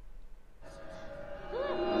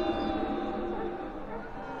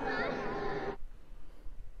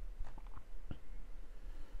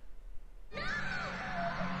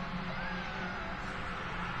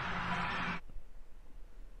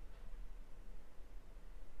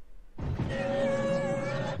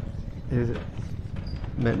 Is it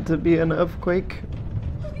meant to be an earthquake?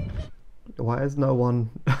 Why is no one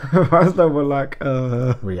why is no one like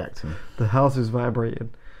reacting? The house is vibrating.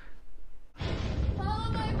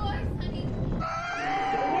 Follow my voice, honey.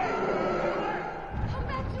 Come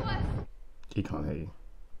back to us. He can't hear you.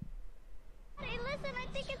 Hey, listen, I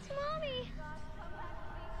think it's Mommy.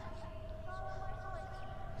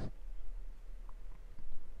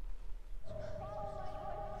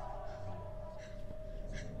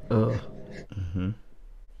 Mm-hmm.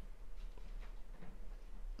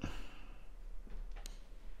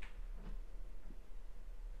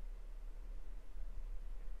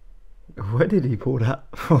 Where did he pull that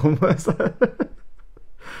from? Where's that?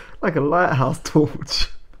 Like a lighthouse torch.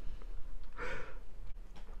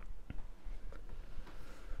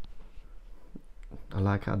 I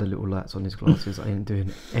like how the little lights on his glasses ain't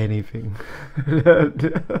doing anything.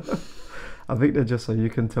 I think they're just so you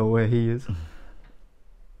can tell where he is.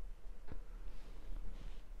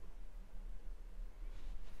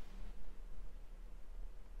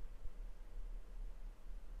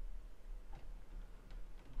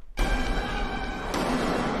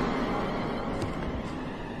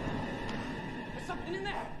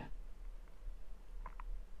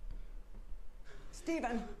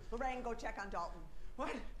 Stephen, Lorraine, go check on Dalton.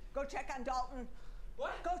 What? Go check on Dalton.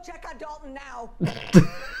 What? Go check on Dalton now.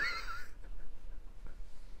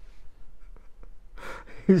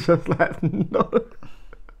 He's just like, no.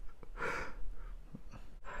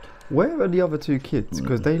 Where are the other two kids?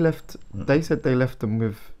 Because they left. They said they left them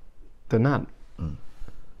with the nan,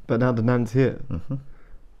 but now the nan's here.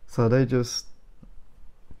 So they just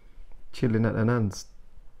chilling at the nan's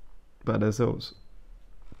by themselves.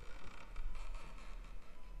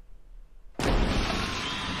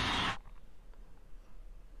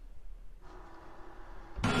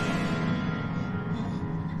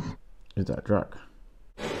 Is that Drac?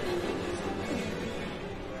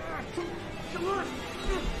 Come on!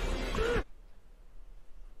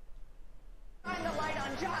 Shine the light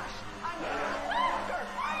on Josh! I'm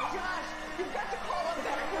Josh! You've got to call him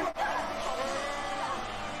back! You've got to call him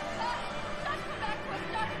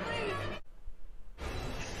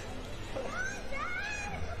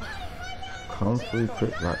back! Come through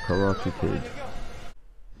quick like Karate Kid.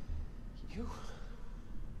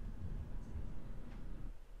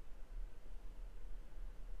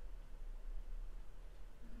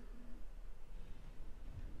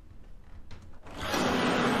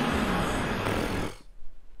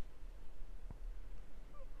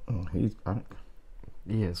 He's back.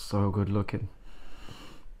 He is so good looking.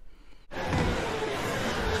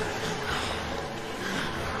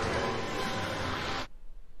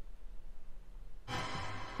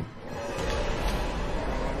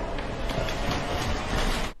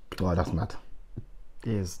 Oh, that's mad.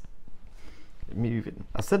 He is moving.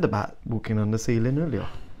 I said about walking on the ceiling earlier.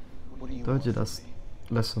 Told you that's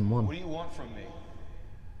lesson 1. What do you want from me?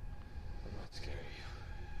 I'm not scared of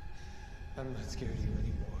you. I'm not scared of you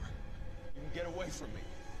anymore. You can get away from me.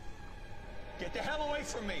 Get the hell away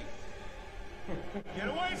from me! Get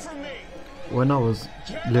away from me! When I was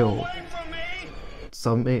Get little, away from me!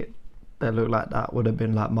 something that looked like that would have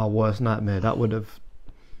been like my worst nightmare. That would have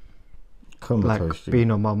like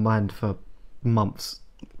been on my mind for months.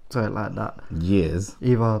 Something like that. Years.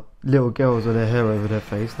 Either little girls with their hair over their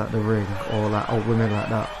face, like The Ring, or like old women like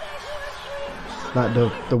that. Like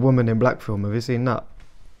the woman in black film. Have you seen that?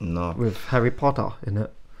 No. With Harry Potter in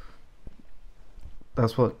it.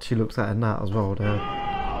 That's what she looks at in that as well. There.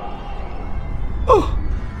 Oh!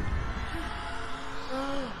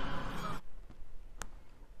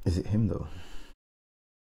 Is it him though?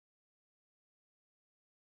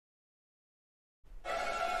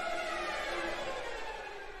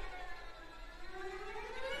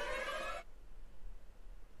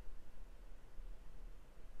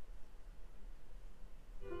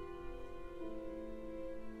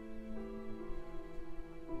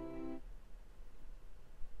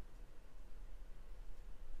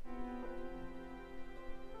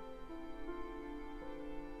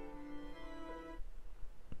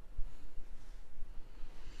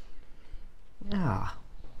 Yeah.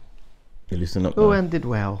 You listen up. All now. ended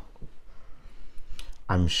well.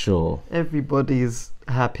 I'm sure. Everybody's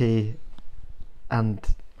happy and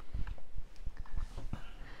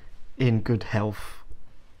in good health.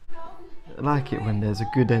 I like it when there's a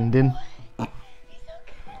good ending.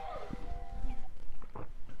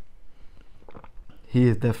 He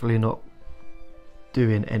is definitely not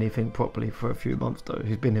doing anything properly for a few months though.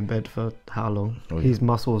 He's been in bed for how long? Oh, yeah. His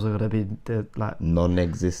muscles are gonna be like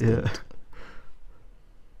non-existent. Yeah.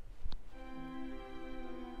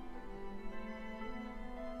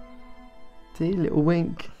 See, little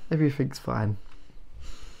wink. Everything's fine.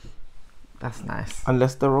 That's nice.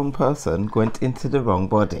 Unless the wrong person went into the wrong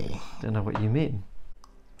body. Don't know what you mean.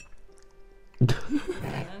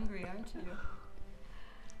 Hungry, aren't you?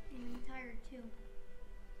 I'm tired too.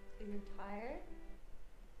 You're tired?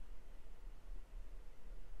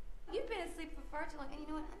 You've been asleep for far too long, and you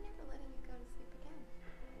know what? I'm never letting you go to sleep again.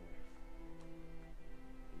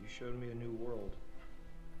 You showed me a new world.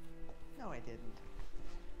 No, I didn't.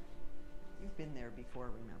 You've been there before,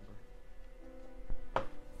 remember?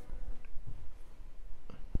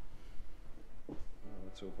 Well,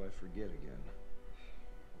 let's hope I forget again.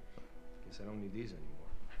 Guess I don't need these anymore.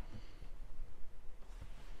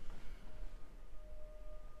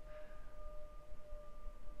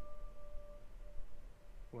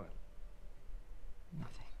 What?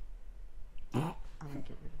 Nothing. I'm gonna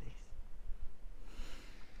get rid of these.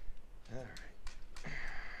 All right.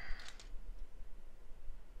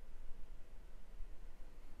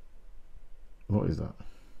 What is that?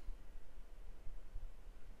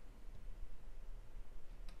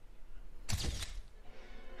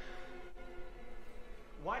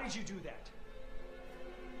 Why did you do that?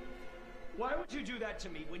 Why would you do that to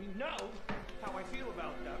me when you know how I feel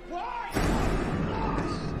about that? Why?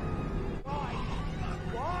 Why?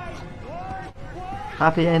 Why? Why? Why?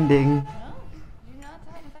 Happy ending.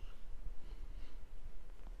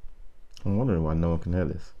 I'm wondering why no one can hear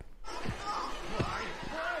this.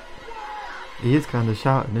 He is kind of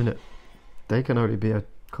shouting, isn't it? They can only be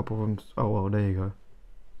Couple of them. Oh well, there you go.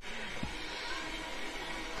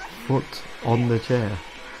 Foot on the chair.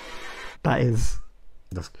 That is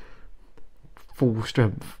full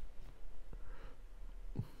strength.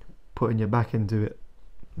 Putting your back into it.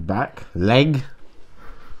 Back? Leg?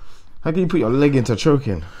 How can you put your leg into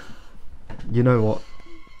choking? You know what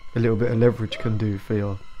a little bit of leverage can do for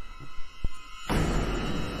your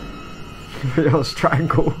for your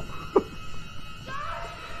strangle.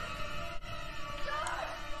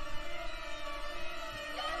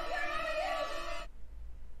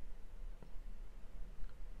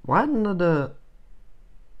 Why aren't the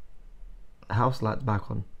house lights back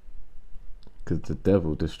on? Because the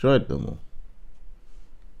devil destroyed them all.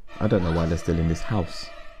 I don't know why they're still in this house.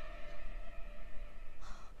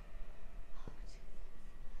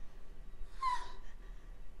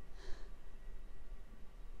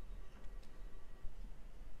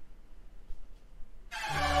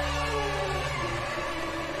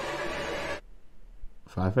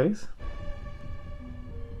 Fireface?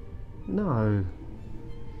 No.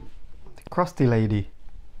 The crusty lady.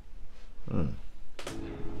 Renee,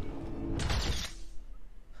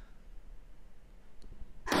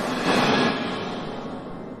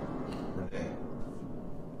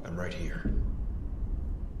 I'm right here.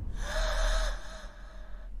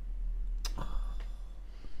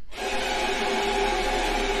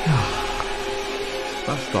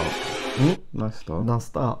 Nice start. Nice start. Nice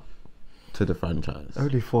start. To the franchise.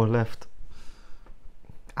 Only 4 left.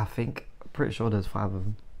 I think. Pretty sure there's 5 of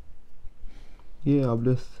them. Yeah, I'm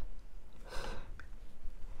just.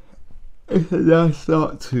 It's a nice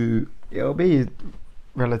start to. It'll be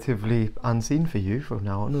relatively unseen for you from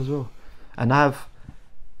now on as well. And I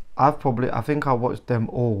think I watched them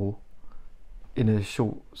all in a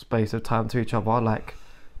short space of time to each other. Like,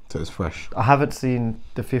 so it's fresh. I haven't seen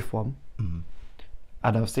the 5th one, and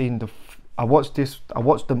I've seen I watched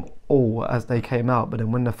them all as they came out. But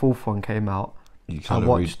then when the 4th one came out, you kind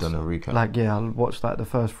of done a recap. Like, yeah, I watched like the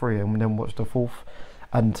first 3 and then watched the 4th,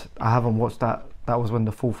 and I haven't watched that. That was when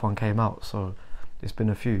the 4th one came out, so it's been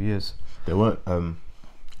a few years. There weren't.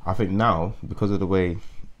 I think now, because of the way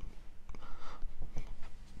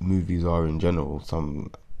movies are in general,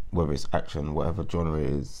 whether it's action, whatever genre it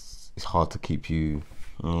is, it's hard to keep you.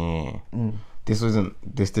 This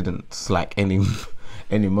didn't slack any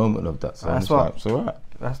moment of that. So That's it's what. like, it's alright.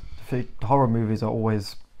 The horror movies are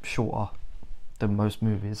always shorter than most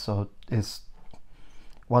movies, so it's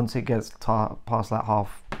once it gets past like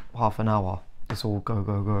half an hour, it's all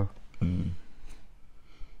go.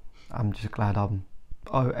 I'm just glad I'm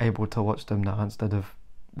able to watch them now instead of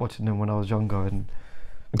watching them when I was younger and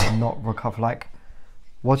not recover. Like,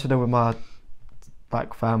 watching them with my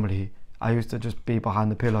family, I used to just be behind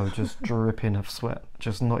the pillow, just dripping of sweat,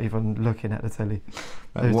 just not even looking at the telly.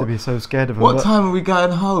 I used to be so scared of it. What time are we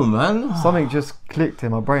going home, man? Something just clicked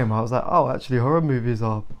in my brain. I was like, oh, actually, horror movies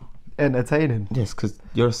are entertaining. Yes, because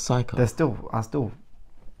you're a psycho. I still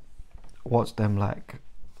watch them like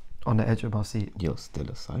on the edge of my seat. You're still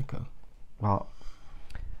a psycho. Well,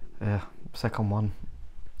 yeah, second one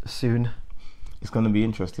soon. It's going to be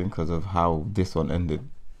interesting because of how this one ended.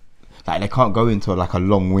 Like, they can't go into like a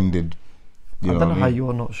long-winded. I don't know how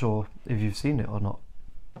you're not sure if you've seen it or not.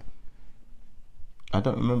 I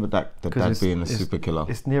don't remember the dad being a super killer.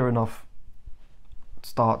 It's near enough.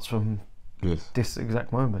 Starts from this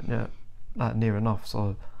exact moment, yeah, like near enough.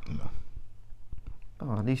 So,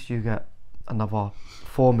 at least you get another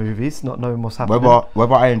 4 movies, not knowing what's happening.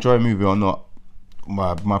 Whether I enjoy a movie or not,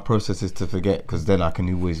 my process is to forget, because then I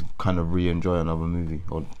can always kind of re-enjoy another movie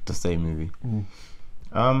or the same movie.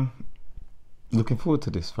 Looking forward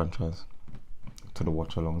to this franchise, to the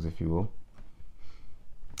watch-alongs, if you will.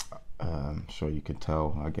 I'm sure you can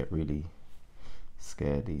tell I get really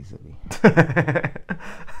scared easily.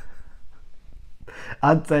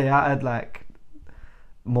 I'd say I had like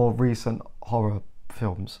more recent horror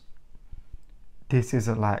films. This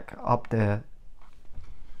isn't like up there.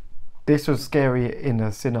 This was scary in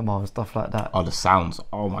the cinema and stuff like that. Oh, the sounds!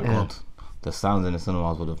 Oh my god, the sounds in the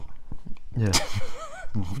cinemas would have. Yeah.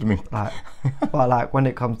 What do you mean? But like when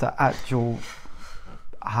it comes to actual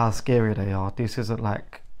how scary they are, this isn't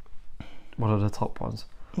like one of the top ones.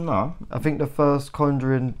 No. I think the first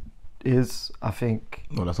Conjuring is. I think.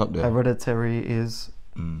 Oh, that's up there. Hereditary is.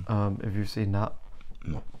 If you've seen that.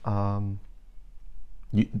 No.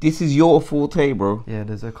 This is your forte, bro. Yeah,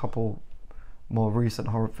 there's a couple more recent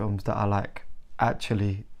horror films that are like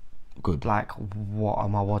actually good. Like, what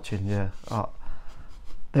am I watching? Yeah.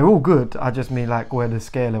 They're all good. I just mean like where the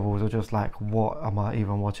scare levels are just like, what am I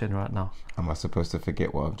even watching right now? Am I supposed to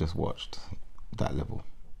forget what I've just watched? That level?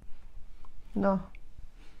 No.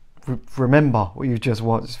 remember what you've just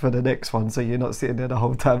watched for the next one, so you're not sitting there the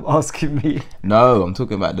whole time asking me. No, I'm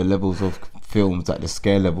talking about the levels of films, like the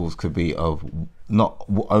scare levels could be of not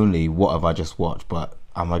only what have I just watched, but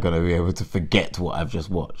am I going to be able to forget what I've just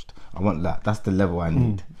watched? I want that. That's the level I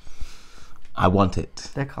need. I want it.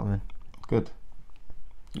 They're coming. Good.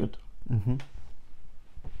 Mm-hmm.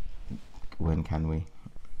 When can we?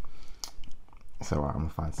 It's alright, I'm gonna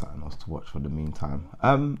find something else to watch for the meantime.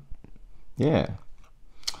 Yeah.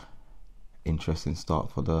 Interesting start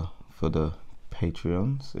for the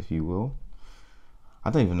Patreons, if you will. I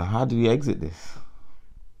don't even know, how do we exit this?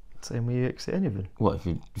 Same way you exit anything. What,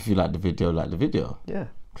 if you like the video? Yeah.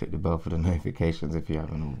 Click the bell for the notifications if you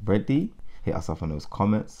haven't already. Hit us up on those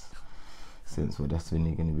comments, since we're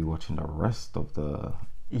definitely going to be watching the rest of the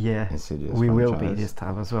Insidious we franchise. will be this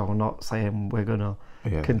time as well. We're not saying we're gonna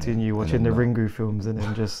continue watching the Ringu films and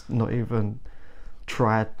then just not even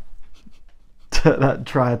try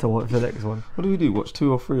to watch the next one. What do we do? Watch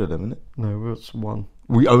 2 or 3 of them, innit? No, we watched one.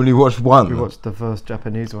 We only watched one. We watched the first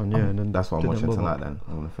Japanese one, and then that's what I'm watching tonight. Then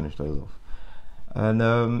I'm gonna finish those off. And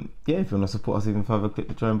if you want to support us even further, click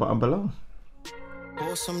the join button below.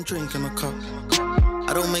 Pour some drink in my cup.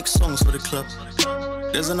 I don't make songs for the club.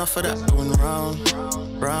 There's enough of that going round,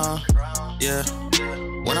 yeah.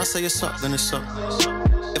 When I say it's up, then it's up.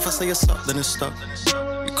 If I say it's up, then it's stuck.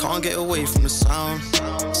 You can't get away from the sound,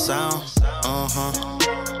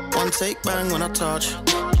 One take, bang when I touch.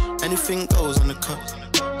 Anything goes in the cup.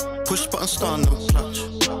 Push button, start, no clutch.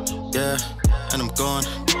 Yeah, and I'm gone.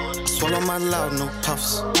 I swallow my loud, no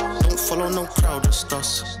puffs. Don't follow no crowd, just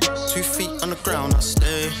us. 2 feet on the ground, I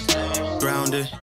stay grounded.